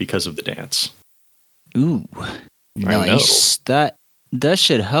now because of the dance. Ooh. Nice. That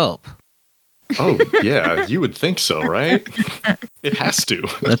should help. Oh, yeah. You would think so, right? It has to.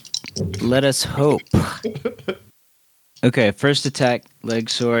 Let us hope. Okay, first attack, leg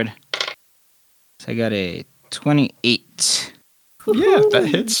sword. So I got a 28. Yeah, that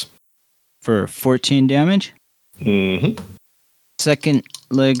hits. For 14 damage. Mm-hmm. Second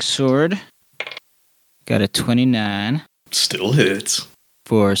leg sword. Got a 29. Still hits.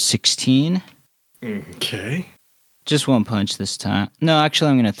 For 16. Okay. Just one punch this time. No,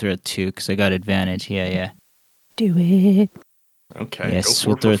 actually, I'm going to throw 2 because I got advantage. Yeah. Do it. Okay. Yes,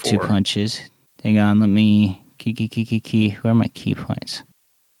 we'll throw 2 punches. Hang on, let me... Key. Where are my key points?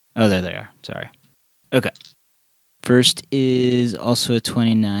 Oh, there they are. Sorry. Okay. First is also a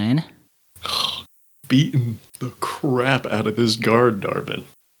 29. Beating the crap out of this guard, Darvin.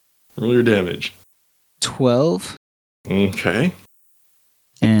 Roll your damage. 12. Okay.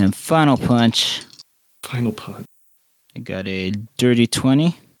 And final punch. Final punch. I got a dirty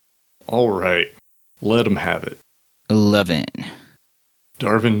 20. All right. Let him have it. 11.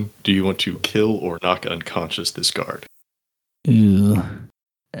 Darvin, do you want to kill or knock unconscious this guard? Ooh.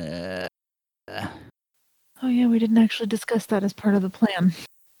 Oh, yeah, we didn't actually discuss that as part of the plan.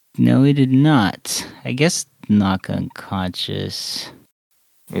 No, we did not. I guess knock unconscious.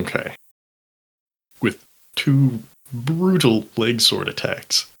 Okay. With 2 brutal leg sword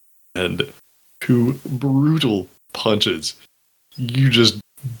attacks and 2 brutal punches, you just...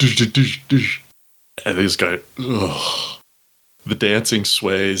 And this guy... Ugh. The dancing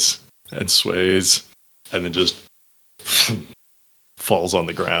sways, and then just falls on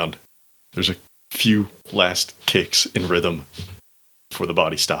the ground. There's a few last kicks in rhythm before the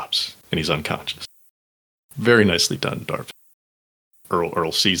body stops, and he's unconscious. Very nicely done, Darvin.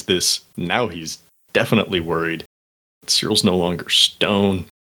 Earl sees this. Now he's definitely worried. Cyril's no longer stone.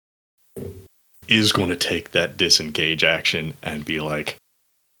 Is going to take that disengage action and be like,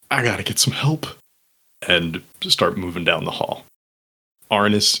 I gotta get some help. And start moving down the hall.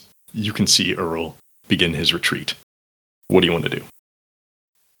 Arnis, you can see Earl begin his retreat. What do you want to do?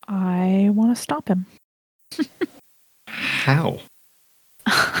 I want to stop him. How?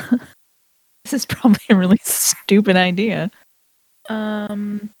 This is probably a really stupid idea. Let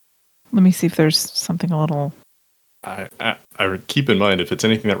me see if there's something a little... I would keep in mind, if it's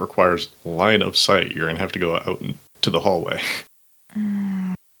anything that requires line of sight, you're going to have to go out into the hallway.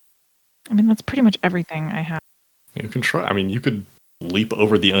 I mean, that's pretty much everything I have. You can try. I mean, you could leap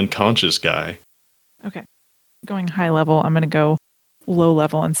over the unconscious guy. Okay. Going high level, I'm going to go low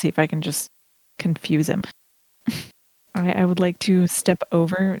level and see if I can just confuse him. I would like to step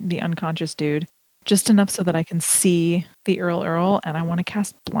over the unconscious dude, just enough so that I can see the Earl, and I want to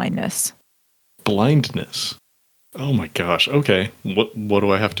cast blindness. Blindness? Oh my gosh. Okay. What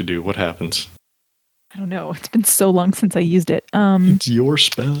do I have to do? What happens? I don't know. It's been so long since I used it. It's your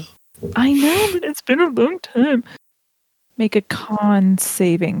spell. I know, but it's been a long time. Make a con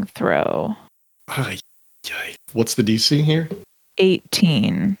saving throw. What's the DC here?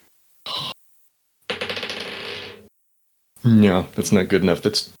 18. No, that's not good enough.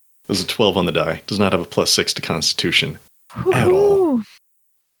 There's a 12 on the die. Does not have a +6 to Constitution at all.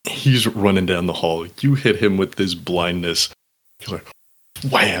 He's running down the hall. You hit him with this blindness. He's like,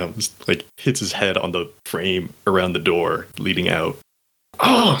 wham! Like, hits his head on the frame around the door leading out.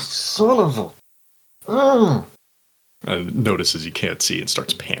 Oh, son of a... Oh. And notices you can't see and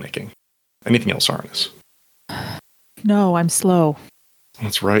starts panicking. Anything else, Arnis? No, I'm slow.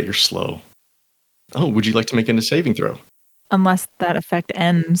 That's right, you're slow. Oh, would you like to make a saving throw? Unless that effect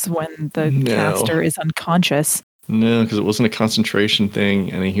ends when the caster is unconscious. No, because it wasn't a concentration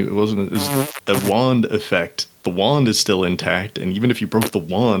thing, and it wasn't the wand effect. The wand is still intact, and even if you broke the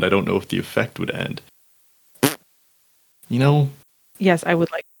wand, I don't know if the effect would end. You know, Yes, I would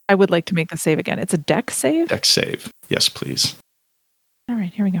like to make the save again. It's a dex save? dex save. Yes, please. All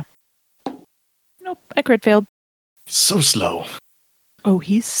right, here we go. Nope, I crit failed. So slow. Oh,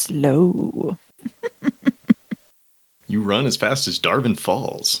 he's slow. You run as fast as Darvin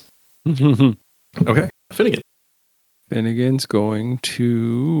falls. Okay, Finnegan. Finnegan's going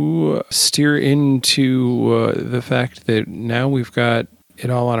to steer into the fact that now we've got it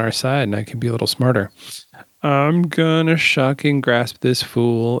all on our side and I can be a little smarter. I'm gonna shocking grasp this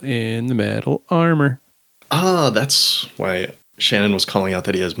fool in the metal armor. Ah, that's why Shannon was calling out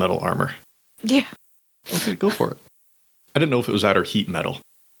that he has metal armor. Yeah. Okay, go for it. I didn't know if it was that or heat metal.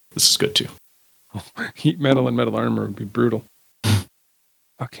 This is good too. Heat metal and metal armor would be brutal.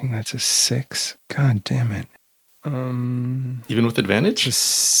 Fucking, that's a 6. God damn it. Even with advantage?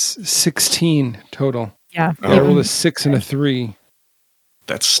 Just 16 total. Yeah. I rolled a 6 and a 3.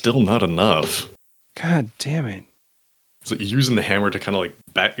 That's still not enough. God damn it. So you're using the hammer to kind of like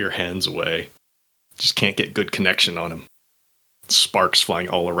bat your hands away. Just can't get good connection on him. Sparks flying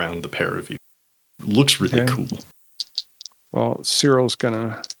all around the pair of you. Looks really Okay. cool. Well, Cyril's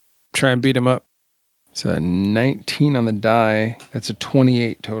gonna try and beat him up. It's a 19 on the die. That's a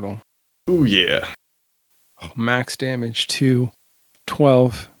 28 total. Ooh, yeah. Max damage to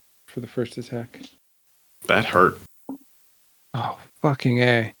 12 for the first attack. That hurt. Oh, fucking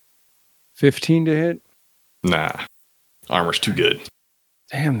A. 15 to hit? Nah. Armor's too good.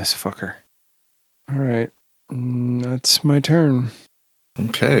 Damn this fucker. All right. That's my turn.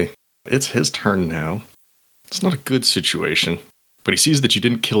 Okay. It's his turn now. It's not a good situation, but he sees that you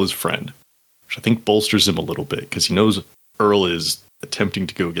didn't kill his friend, which I think bolsters him a little bit because he knows Earl is attempting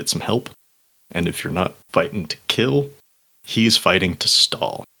to go get some help. And if you're not fighting to kill, he's fighting to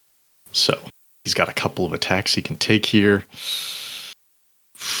stall. So he's got a couple of attacks he can take here.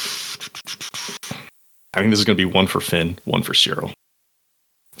 I think this is going to be one for Finn, one for Cyril.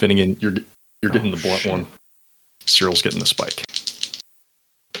 Finnegan, you're getting the blunt one. Cyril's getting the spike.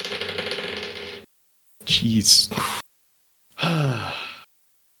 Jeez.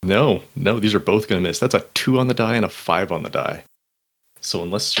 No, these are both going to miss. That's a 2 on the die and a 5 on the die. So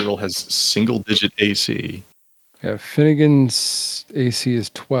unless Cyril has single-digit AC... Yeah, Finnegan's AC is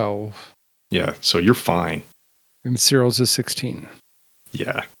 12. Yeah, so you're fine. And Cyril's is 16.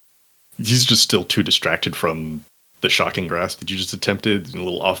 Yeah. He's just still too distracted from the shocking grasp that you just attempted, and a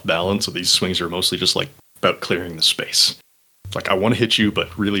little off balance, so these swings are mostly just like about clearing the space. It's like, I want to hit you,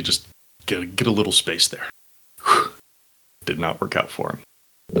 but really just get a little space there. Did not work out for him.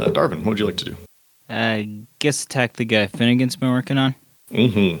 Darvin, what would you like to do? I guess attack the guy Finnegan's been working on.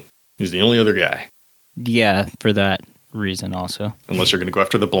 Mm-hmm. He's the only other guy. Yeah, for that reason also. Unless you're going to go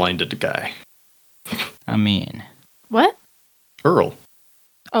after the blinded guy. I mean, What? Earl.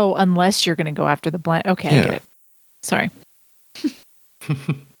 Oh, unless you're going to go after the blind. Okay, I Yeah. get it. Sorry. All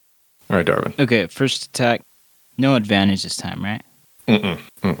right, Darvin. okay, first attack, no advantage this time, right?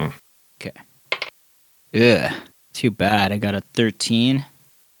 Mm-mm. Ugh, too bad. I got a 13.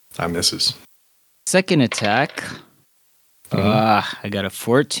 That misses. Second attack, I got a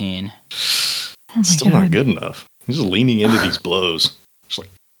 14. Oh my Still God. not good enough. He's just leaning into these blows. Just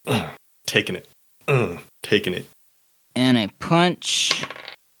like, taking it. Taking it. And I punch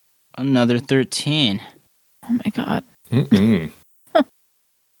another 13. Oh my God. Mm-mm.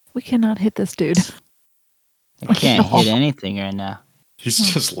 We cannot hit this dude. I can't hit anything right now. He's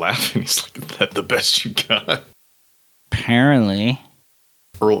just laughing. He's like, is that the best you got? Apparently.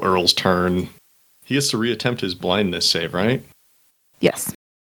 Earl's turn. He has to reattempt his blindness save, right? Yes.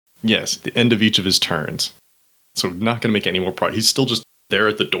 Yes, at the end of each of his turns. So not going to make any more progress. He's still just there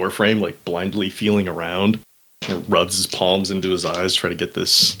at the door frame, like blindly feeling around. And rubs his palms into his eyes, try to get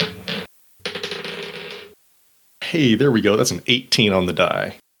this. Hey, there we go. That's an 18 on the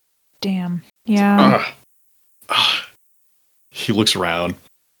die. Damn. Yeah. He looks around.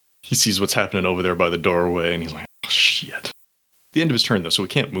 He sees what's happening over there by the doorway, and he's like, oh, shit. The end of his turn, though, so we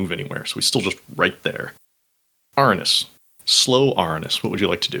can't move anywhere. So he's still just right there. Aranis. Slow Aranis. What would you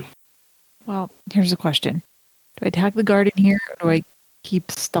like to do? Well, here's a question. Do I attack the guard in here, or do I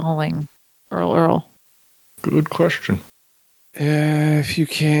keep stalling Earl? Good question. If you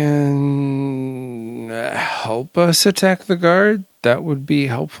can help us attack the guard, that would be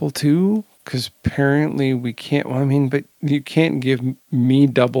helpful too. Because apparently we can't. Well, I mean, but you can't give me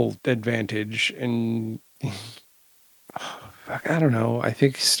double advantage. And fuck, I don't know. I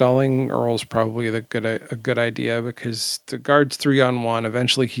think stalling Earl's probably a good idea because the guard's 3-on-1.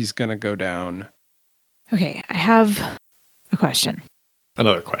 Eventually, he's gonna go down. Okay, I have a question.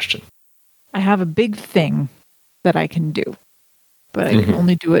 Another question. I have a big thing that I can do, but I can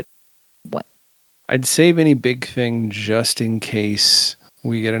only do it once. I'd save any big thing just in case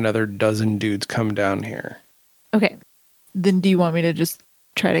we get another dozen dudes come down here. Okay. Then do you want me to just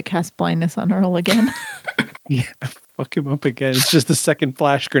try to cast blindness on Earl again? Yeah, fuck him up again. It's just the second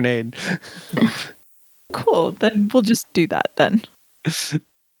flash grenade. Cool. Then we'll just do that then.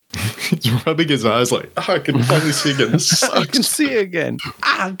 He's rubbing his eyes like, I can finally see again. This I can sucks. see again.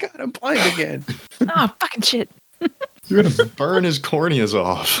 God, I'm blind again. Ah, fucking shit. You're going to burn his corneas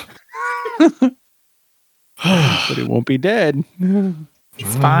off. But he won't be dead.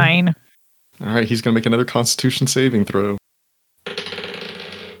 It's fine. All right, he's going to make another Constitution saving throw.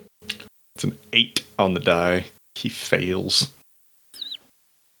 It's an 8 on the die. He fails.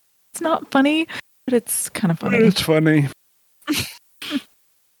 It's not funny, but it's kind of funny. It's funny.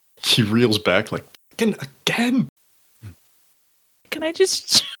 He reels back like, again. Can I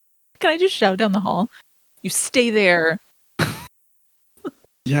just shout down the hall? You stay there.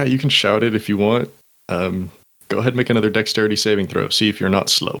 Yeah, you can shout it if you want. Go ahead and make another dexterity saving throw. See if you're not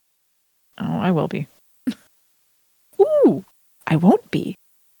slow. Oh, I will be. Ooh, I won't be.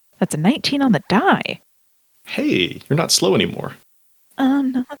 That's a 19 on the die. Hey, you're not slow anymore.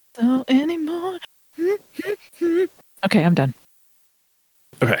 I'm not so anymore. Okay, I'm done.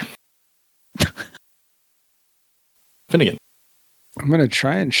 Okay. Finnegan. I'm going to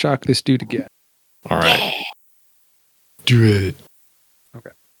try and shock this dude again. All right. Do it.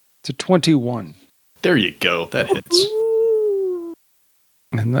 It's a 21. There you go. That hits. Ooh.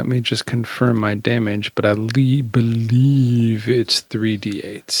 And let me just confirm my damage, but I believe it's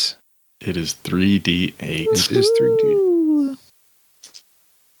 3d8s. It is 3d8. It is 3d8. Ooh.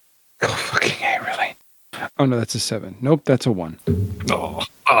 Oh, fucking A, really? Oh, no, that's a 7. Nope, that's a 1. Oh.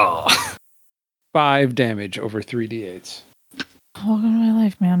 5 damage over 3d8s. Welcome to my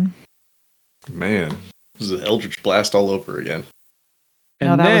life, man. Man. This is an Eldritch Blast all over again.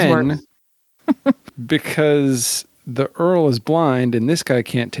 No, And that was then, because the Earl is blind and this guy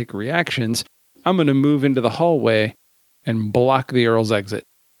can't take reactions, I'm going to move into the hallway and block the Earl's exit.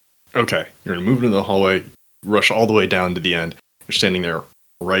 Okay. You're going to move into the hallway, rush all the way down to the end. You're standing there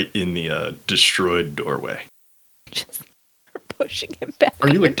right in the destroyed doorway. Just pushing him back. Are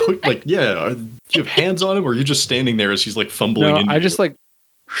you like, do you have hands on him or are you just standing there as he's like fumbling No, into I just you? like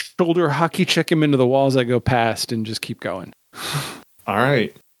shoulder hockey check him into the walls I go past and just keep going. All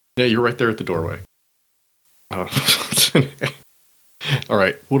right. Yeah, you're right there at the doorway. All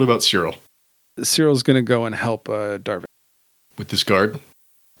right. What about Cyril? Cyril's going to go and help Darvin. With this guard?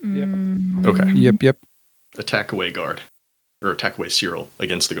 Mm. Okay. Yep. Attack away guard. Or attack away Cyril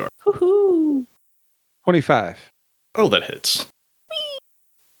against the guard. Woohoo. 25. Oh, that hits.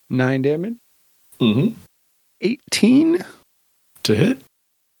 9 damage. Mm-hmm. 18. To hit? Mhm.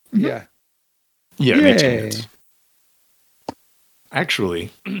 Yeah. Yeah, Yay. 18 hits. Actually,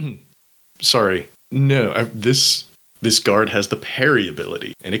 sorry. No, this guard has the parry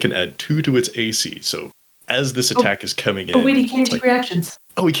ability, and it can add 2 to its AC. So as this attack is coming in... Oh, wait, he can't take reactions.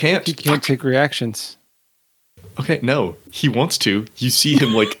 Oh, he can't? He can't take reactions. Okay, no. He wants to. You see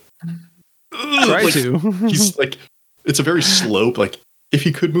him, like... Try like, to. He's, like... It's a very slow... Like, if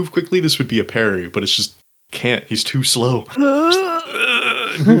he could move quickly, this would be a parry, but it's just... Can't. He's too slow.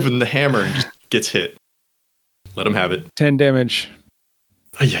 Moving the hammer and just gets hit. Let him have it. 10 damage.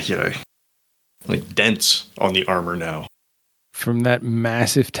 Yeah. Like, dents on the armor now. From that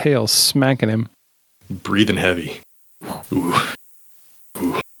massive tail smacking him. Breathing heavy. Ooh.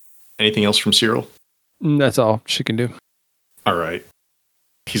 Anything else from Cyril? That's all she can do. All right.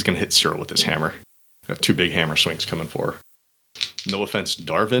 He's going to hit Cyril with his hammer. Got 2 big hammer swings coming for her. No offense,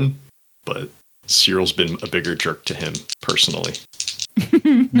 Darvin, but Cyril's been a bigger jerk to him personally.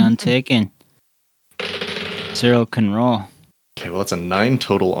 None taken. Cyril can roll. Okay, well, that's a 9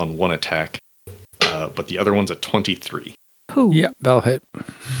 total on one attack, but the other one's a 23. Ooh. Yeah, that'll hit. A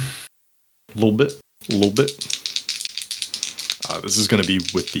little bit. This is going to be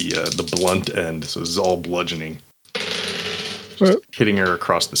with the blunt end, so this is all bludgeoning. Just hitting her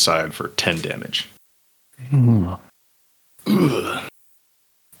across the side for 10 damage. Hmm. Ugh.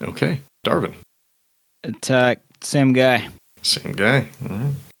 Okay, Darvin. Attack. Same guy. Same guy. All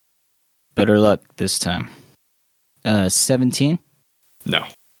right. Better luck this time. 17. No.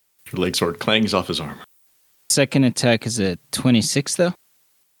 Your leg sword clangs off his armor. Second attack is a 26, though.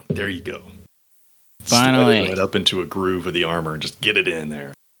 There you go. Finally. Slide it right up into a groove of the armor and just get it in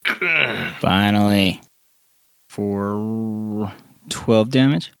there. Finally. For 12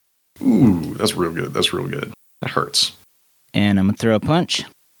 damage. Ooh, that's real good. That hurts. And I'm going to throw a punch.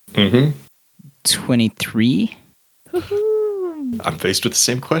 Mm-hmm. 23. Woohoo. I'm faced with the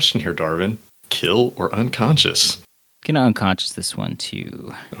same question here, Darvin. Kill or unconscious? Gonna unconscious this one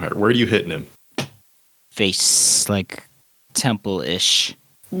too. All right, where are you hitting him? face, like temple-ish.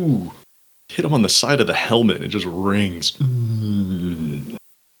 Ooh. Hit him on the side of the helmet and it just rings.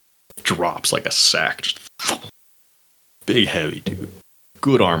 Drops like a sack. Just big heavy, dude.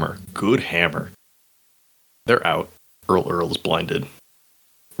 Good armor. Good hammer. They're out. Earl is blinded.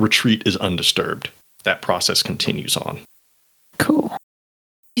 Retreat is undisturbed. That process continues on. Cool.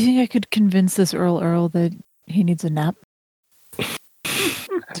 Do you think I could convince this Earl that he needs a nap?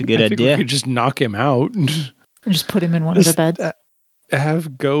 It's a good I think idea. we could just knock him out. And just put him in one of the beds? Have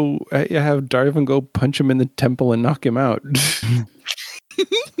Darvin go punch him in the temple and knock him out.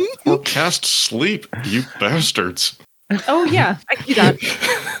 Or cast sleep, you bastards. Oh, yeah. I could do that.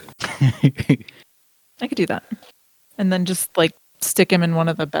 I could do that. And then just, like, stick him in one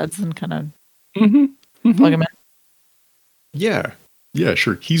of the beds and kind of plug him in. Yeah. Yeah,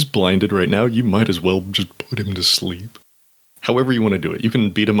 sure. He's blinded right now. You might as well just put him to sleep. However you want to do it. You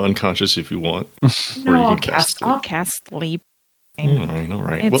can beat him unconscious if you want. No, Or you can I'll cast sleep. All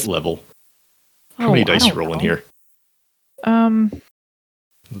right. It's- What level? How many dice you roll in here?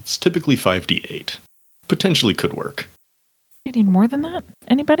 It's typically 5d8. Potentially could work. I need more than that.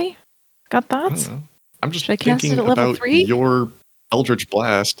 Anybody got I thoughts? don't know. I'm just Should I cast thinking it at level about 3? your Eldritch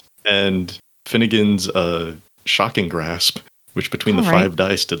Blast and Finnegan's Shocking Grasp, which between the All right. 5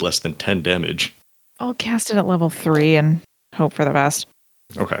 dice did less than 10 damage. I'll cast it at level 3 and hope for the best.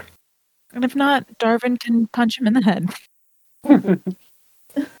 Okay. And if not, Darvin can punch him in the head.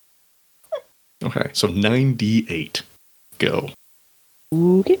 Okay, so 9d8. Go.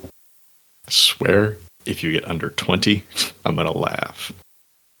 Okay. I swear, if you get under 20, I'm going to laugh.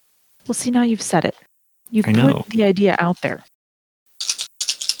 Well, see, now you've said it. You've I know. put the idea out there.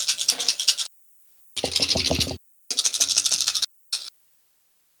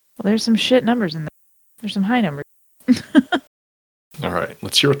 Well, there's some shit numbers in there. There's some high numbers. All right,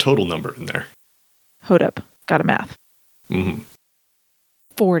 let's hear a total number in there. Hold up. Got a math. hmm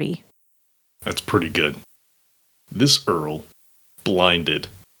 40. That's pretty good. This Earl, blinded,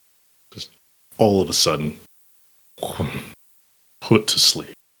 just all of a sudden, put to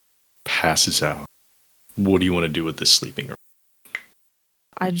sleep, passes out. What do you want to do with this sleeping Earl?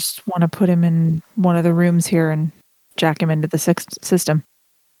 I just want to put him in one of the rooms here and jack him into the system.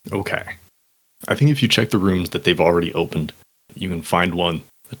 Okay. I think if you check the rooms that they've already opened, you can find one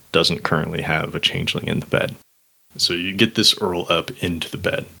that doesn't currently have a changeling in the bed. So you get this Earl up into the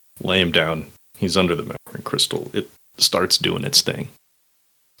bed, lay him down. He's under the memory crystal. It starts doing its thing.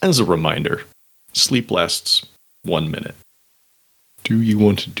 As a reminder, sleep lasts 1 minute. Do you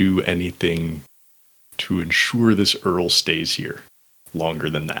want to do anything to ensure this Earl stays here longer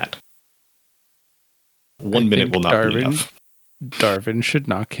than that? 1 minute think will not be enough. Darvin should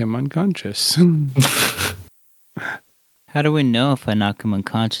knock him unconscious. How do we know if I knock him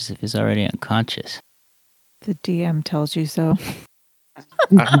unconscious if he's already unconscious? The DM tells you so.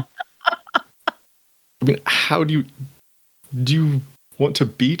 I mean, how do you want to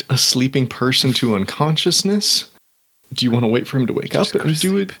beat a sleeping person to unconsciousness? Do you want to wait for him to wake up and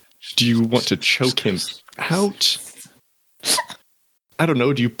do it? Do you want to choke him out? I don't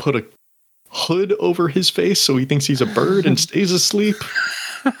know. Do you put a hood over his face so he thinks he's a bird and stays asleep?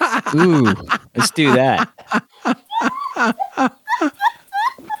 Ooh, let's do that.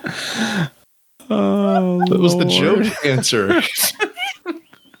 Oh, That was the Lord. joke answer.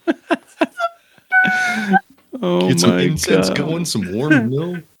 Oh Get some my incense God. going, some warm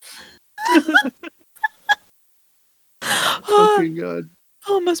milk. Oh, God.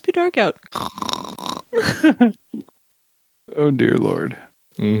 it must be dark out. Oh dear Lord.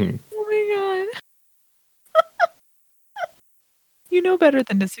 Mm-hmm. Oh my god. You know better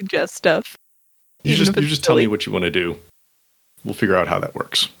than to suggest stuff. You Even if it's just tell me silly. what you want to do. We'll figure out how that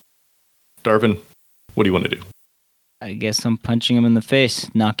works. Darvin, what do you want to do? I guess I'm punching him in the face,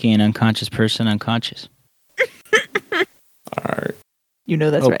 knocking an unconscious person unconscious. All right. You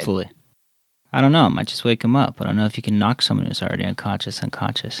know that's right. Hopefully. I don't know. I might just wake him up. I don't know if you can knock someone who's already unconscious.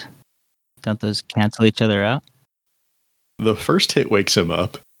 Don't those cancel each other out? The first hit wakes him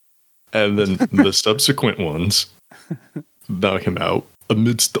up, and then the subsequent ones knock him out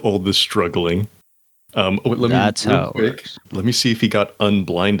amidst all this struggling. That's how it works. Let me see if he got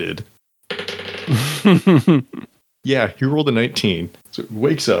unblinded. Yeah, he rolled a 19. So he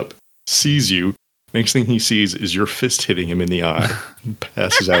wakes up, sees you. Next thing he sees is your fist hitting him in the eye and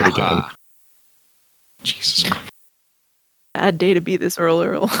passes out again. Jesus. Bad day to be this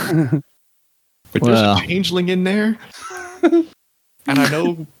Earl. But Well. there's a changeling in there. And I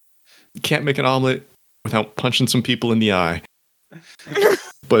know you can't make an omelet without punching some people in the eye.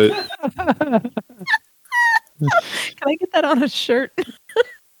 But Can I get that on a shirt?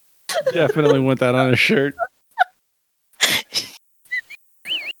 Definitely want that on a shirt.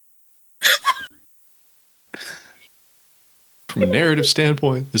 From a narrative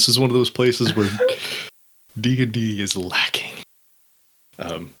standpoint, this is one of those places where D&D is lacking.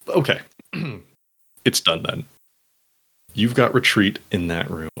 Okay. It's done then. You've got Retreat in that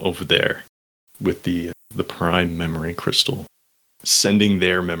room over there with the prime memory crystal, sending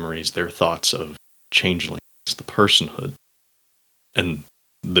their memories, their thoughts of changelings, the personhood, and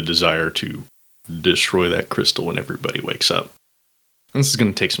the desire to destroy that crystal when everybody wakes up. And this is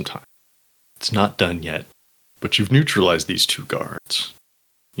going to take some time. It's not done yet, but you've neutralized these two guards.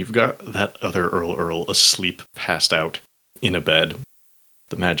 You've got that other Earl asleep, passed out, in a bed.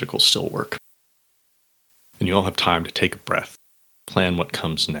 The magic will still work. And you all have time to take a breath, plan what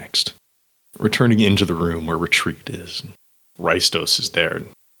comes next. Returning into the room where Retreat is, Rystos is there, and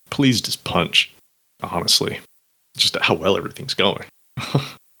pleased as punch, honestly. Just how well everything's going.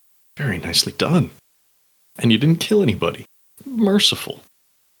 Very nicely done. And you didn't kill anybody. Merciful.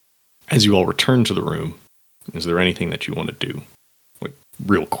 As you all return to the room, is there anything that you want to do? Like,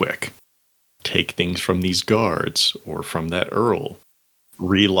 real quick. Take things from these guards, or from that Earl.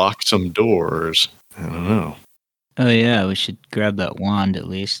 Relock some doors. I don't know. Oh yeah, we should grab that wand at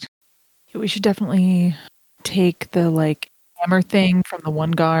least. We should definitely take the hammer thing from the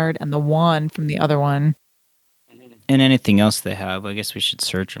one guard and the wand from the other one. And anything else they have, I guess we should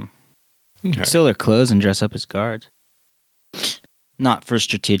search them. Okay. Steal their clothes and dress up as guards. Not for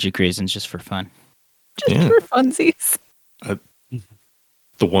strategic reasons, just for fun. Just for funsies.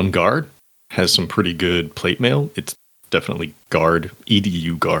 The one guard has some pretty good plate mail. It's definitely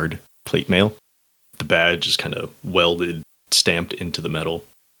EDU guard plate mail. The badge is kind of welded, stamped into the metal.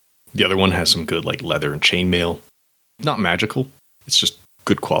 The other one has some good leather and chainmail. Not magical. It's just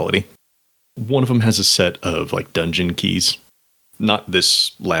good quality. One of them has a set of dungeon keys. Not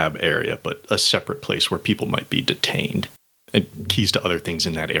this lab area, but a separate place where people might be detained. And keys to other things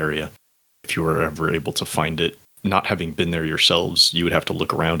in that area. If you were ever able to find it, not having been there yourselves, you would have to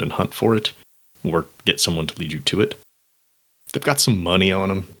look around and hunt for it, or get someone to lead you to it. They've got some money on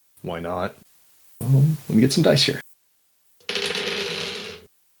them. Why not? Let me get some dice here.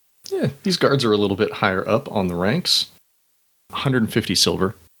 Yeah, these guards are a little bit higher up on the ranks. 150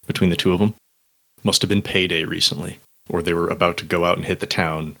 silver between the two of them. Must have been payday recently, or they were about to go out and hit the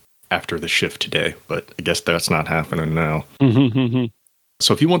town after the shift today, but I guess that's not happening now.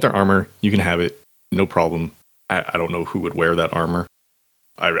 So if you want their armor, you can have it. No problem. I don't know who would wear that armor.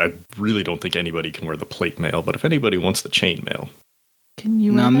 I really don't think anybody can wear the plate mail, but if anybody wants the chain mail. Can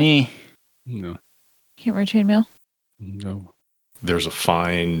you Not wear that? me. No. Can't wear chainmail? No. There's a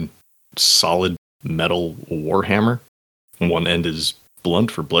fine, solid metal warhammer. One end is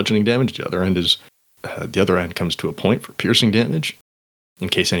blunt for bludgeoning damage. The other end comes to a point for piercing damage, in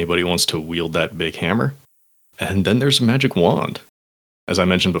case anybody wants to wield that big hammer. And then there's a magic wand. As I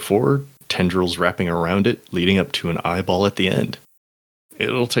mentioned before, tendrils wrapping around it, leading up to an eyeball at the end.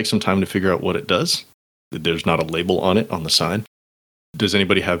 It'll take some time to figure out what it does. There's not a label on it on the side. Does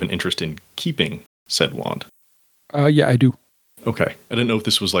anybody have an interest in keeping said wand? Yeah, I do. Okay. I didn't know if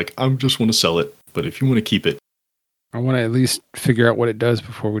this was I just want to sell it, but if you want to keep it. I want to at least figure out what it does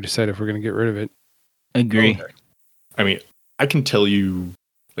before we decide if we're going to get rid of it. Agree. Okay. I mean, I can tell you,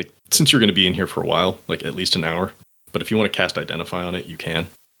 since you're going to be in here for a while, at least an hour, but if you want to cast Identify on it, you can.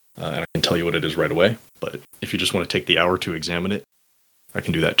 And I can tell you what it is right away. But if you just want to take the hour to examine it, I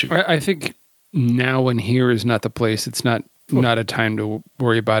can do that too. I think now and here is not the place. It's not a time to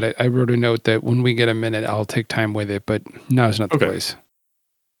worry about it. I wrote a note that when we get a minute, I'll take time with it, but now is not the place.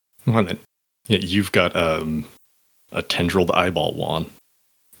 Well, then, yeah, you've got a tendrilled eyeball wand.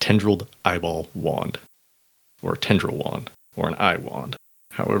 Tendrilled eyeball wand. Or a tendril wand. Or an eye wand.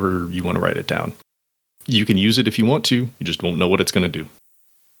 However you want to write it down. You can use it if you want to. You just won't know what it's going to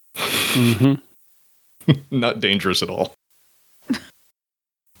do. Not dangerous at all.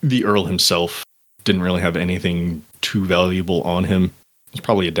 The Earl himself didn't really have anything too valuable on him. There's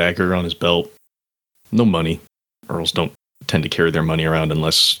probably a dagger on his belt. No money. Earls don't tend to carry their money around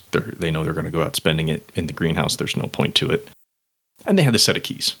unless they know they're going to go out spending it in the greenhouse. There's no point to it. And they had a set of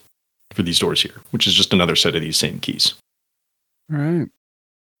keys for these doors here, which is just another set of these same keys. All right.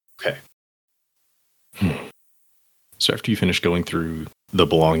 Okay. So after you finish going through the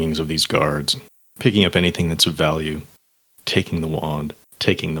belongings of these guards, picking up anything that's of value, taking the wand,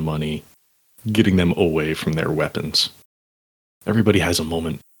 taking the money, getting them away from their weapons, everybody has a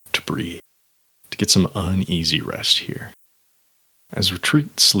moment to breathe, to get some uneasy rest here. As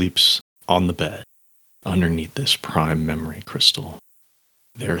Retreat sleeps on the bed, underneath this prime memory crystal,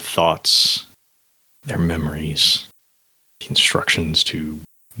 their thoughts, their memories, the instructions to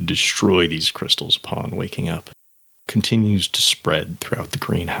destroy these crystals upon waking up, continues to spread throughout the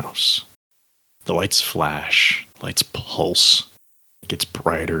greenhouse. The lights flash, lights pulse. It gets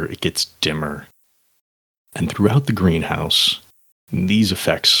brighter, it gets dimmer. And throughout the greenhouse, these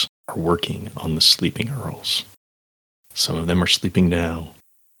effects are working on the sleeping Earls. Some of them are sleeping now.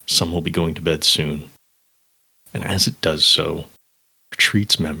 Some will be going to bed soon. And as it does so,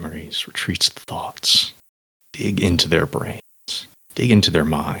 retreats memories, retreats thoughts, dig into their brains, dig into their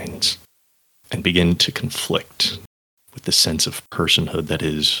minds, and begin to conflict with the sense of personhood that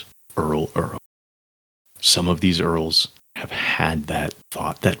is Earl. Some of these Earls have had that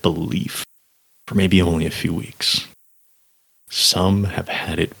thought, that belief, for maybe only a few weeks. Some have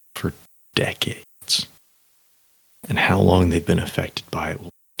had it for decades. And how long they've been affected by it will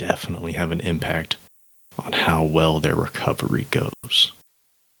definitely have an impact on how well their recovery goes.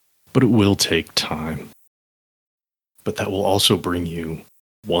 But it will take time. But that will also bring you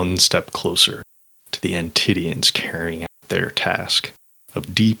one step closer to the Antidians carrying out their task of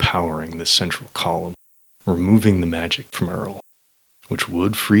depowering the central column, removing the magic from Earl, which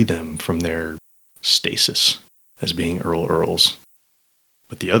would free them from their stasis as being Earls.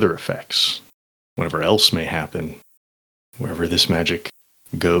 But the other effects, whatever else may happen, wherever this magic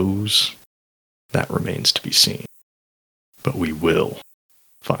goes, that remains to be seen. But we will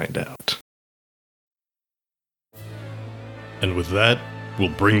find out. And with that, we'll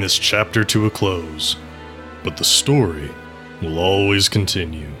bring this chapter to a close. But the story will always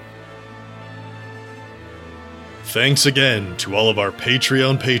continue. Thanks again to all of our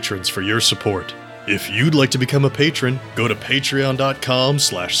Patreon patrons for your support. If you'd like to become a patron, go to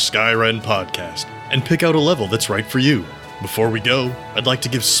patreon.com/SkyrenPodcast and pick out a level that's right for you. Before we go, I'd like to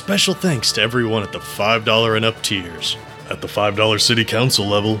give special thanks to everyone at the $5 and up tiers. At the $5 City Council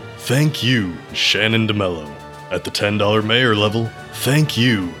level, thank you, Shannon DeMello. At the $10 Mayor level, thank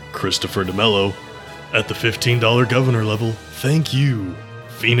you, Christopher DeMello. At the $15 Governor level, thank you,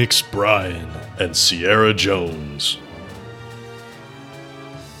 Phoenix Bryan and Sierra Jones.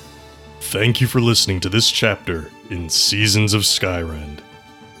 Thank you for listening to this chapter in Seasons of Skyrend.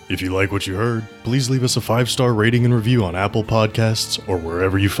 If you like what you heard, please leave us a 5-star rating and review on Apple Podcasts or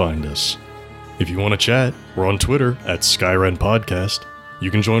wherever you find us. If you want to chat, we're on Twitter at Skyrend Podcast.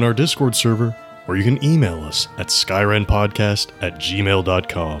 You can join our Discord server, or you can email us at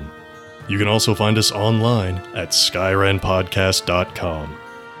skyrendpodcast@gmail.com. You can also find us online at skyrendpodcast.com.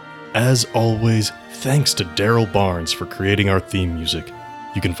 As always, thanks to Daryl Barnes for creating our theme music.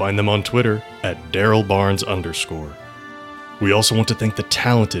 You can find them on Twitter at DarylBarnes_. We also want to thank the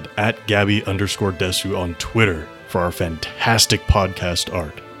talented at Gabby_Desu on Twitter for our fantastic podcast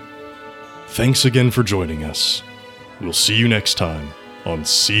art. Thanks again for joining us. We'll see you next time on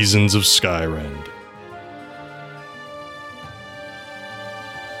Seasons of Skyrend.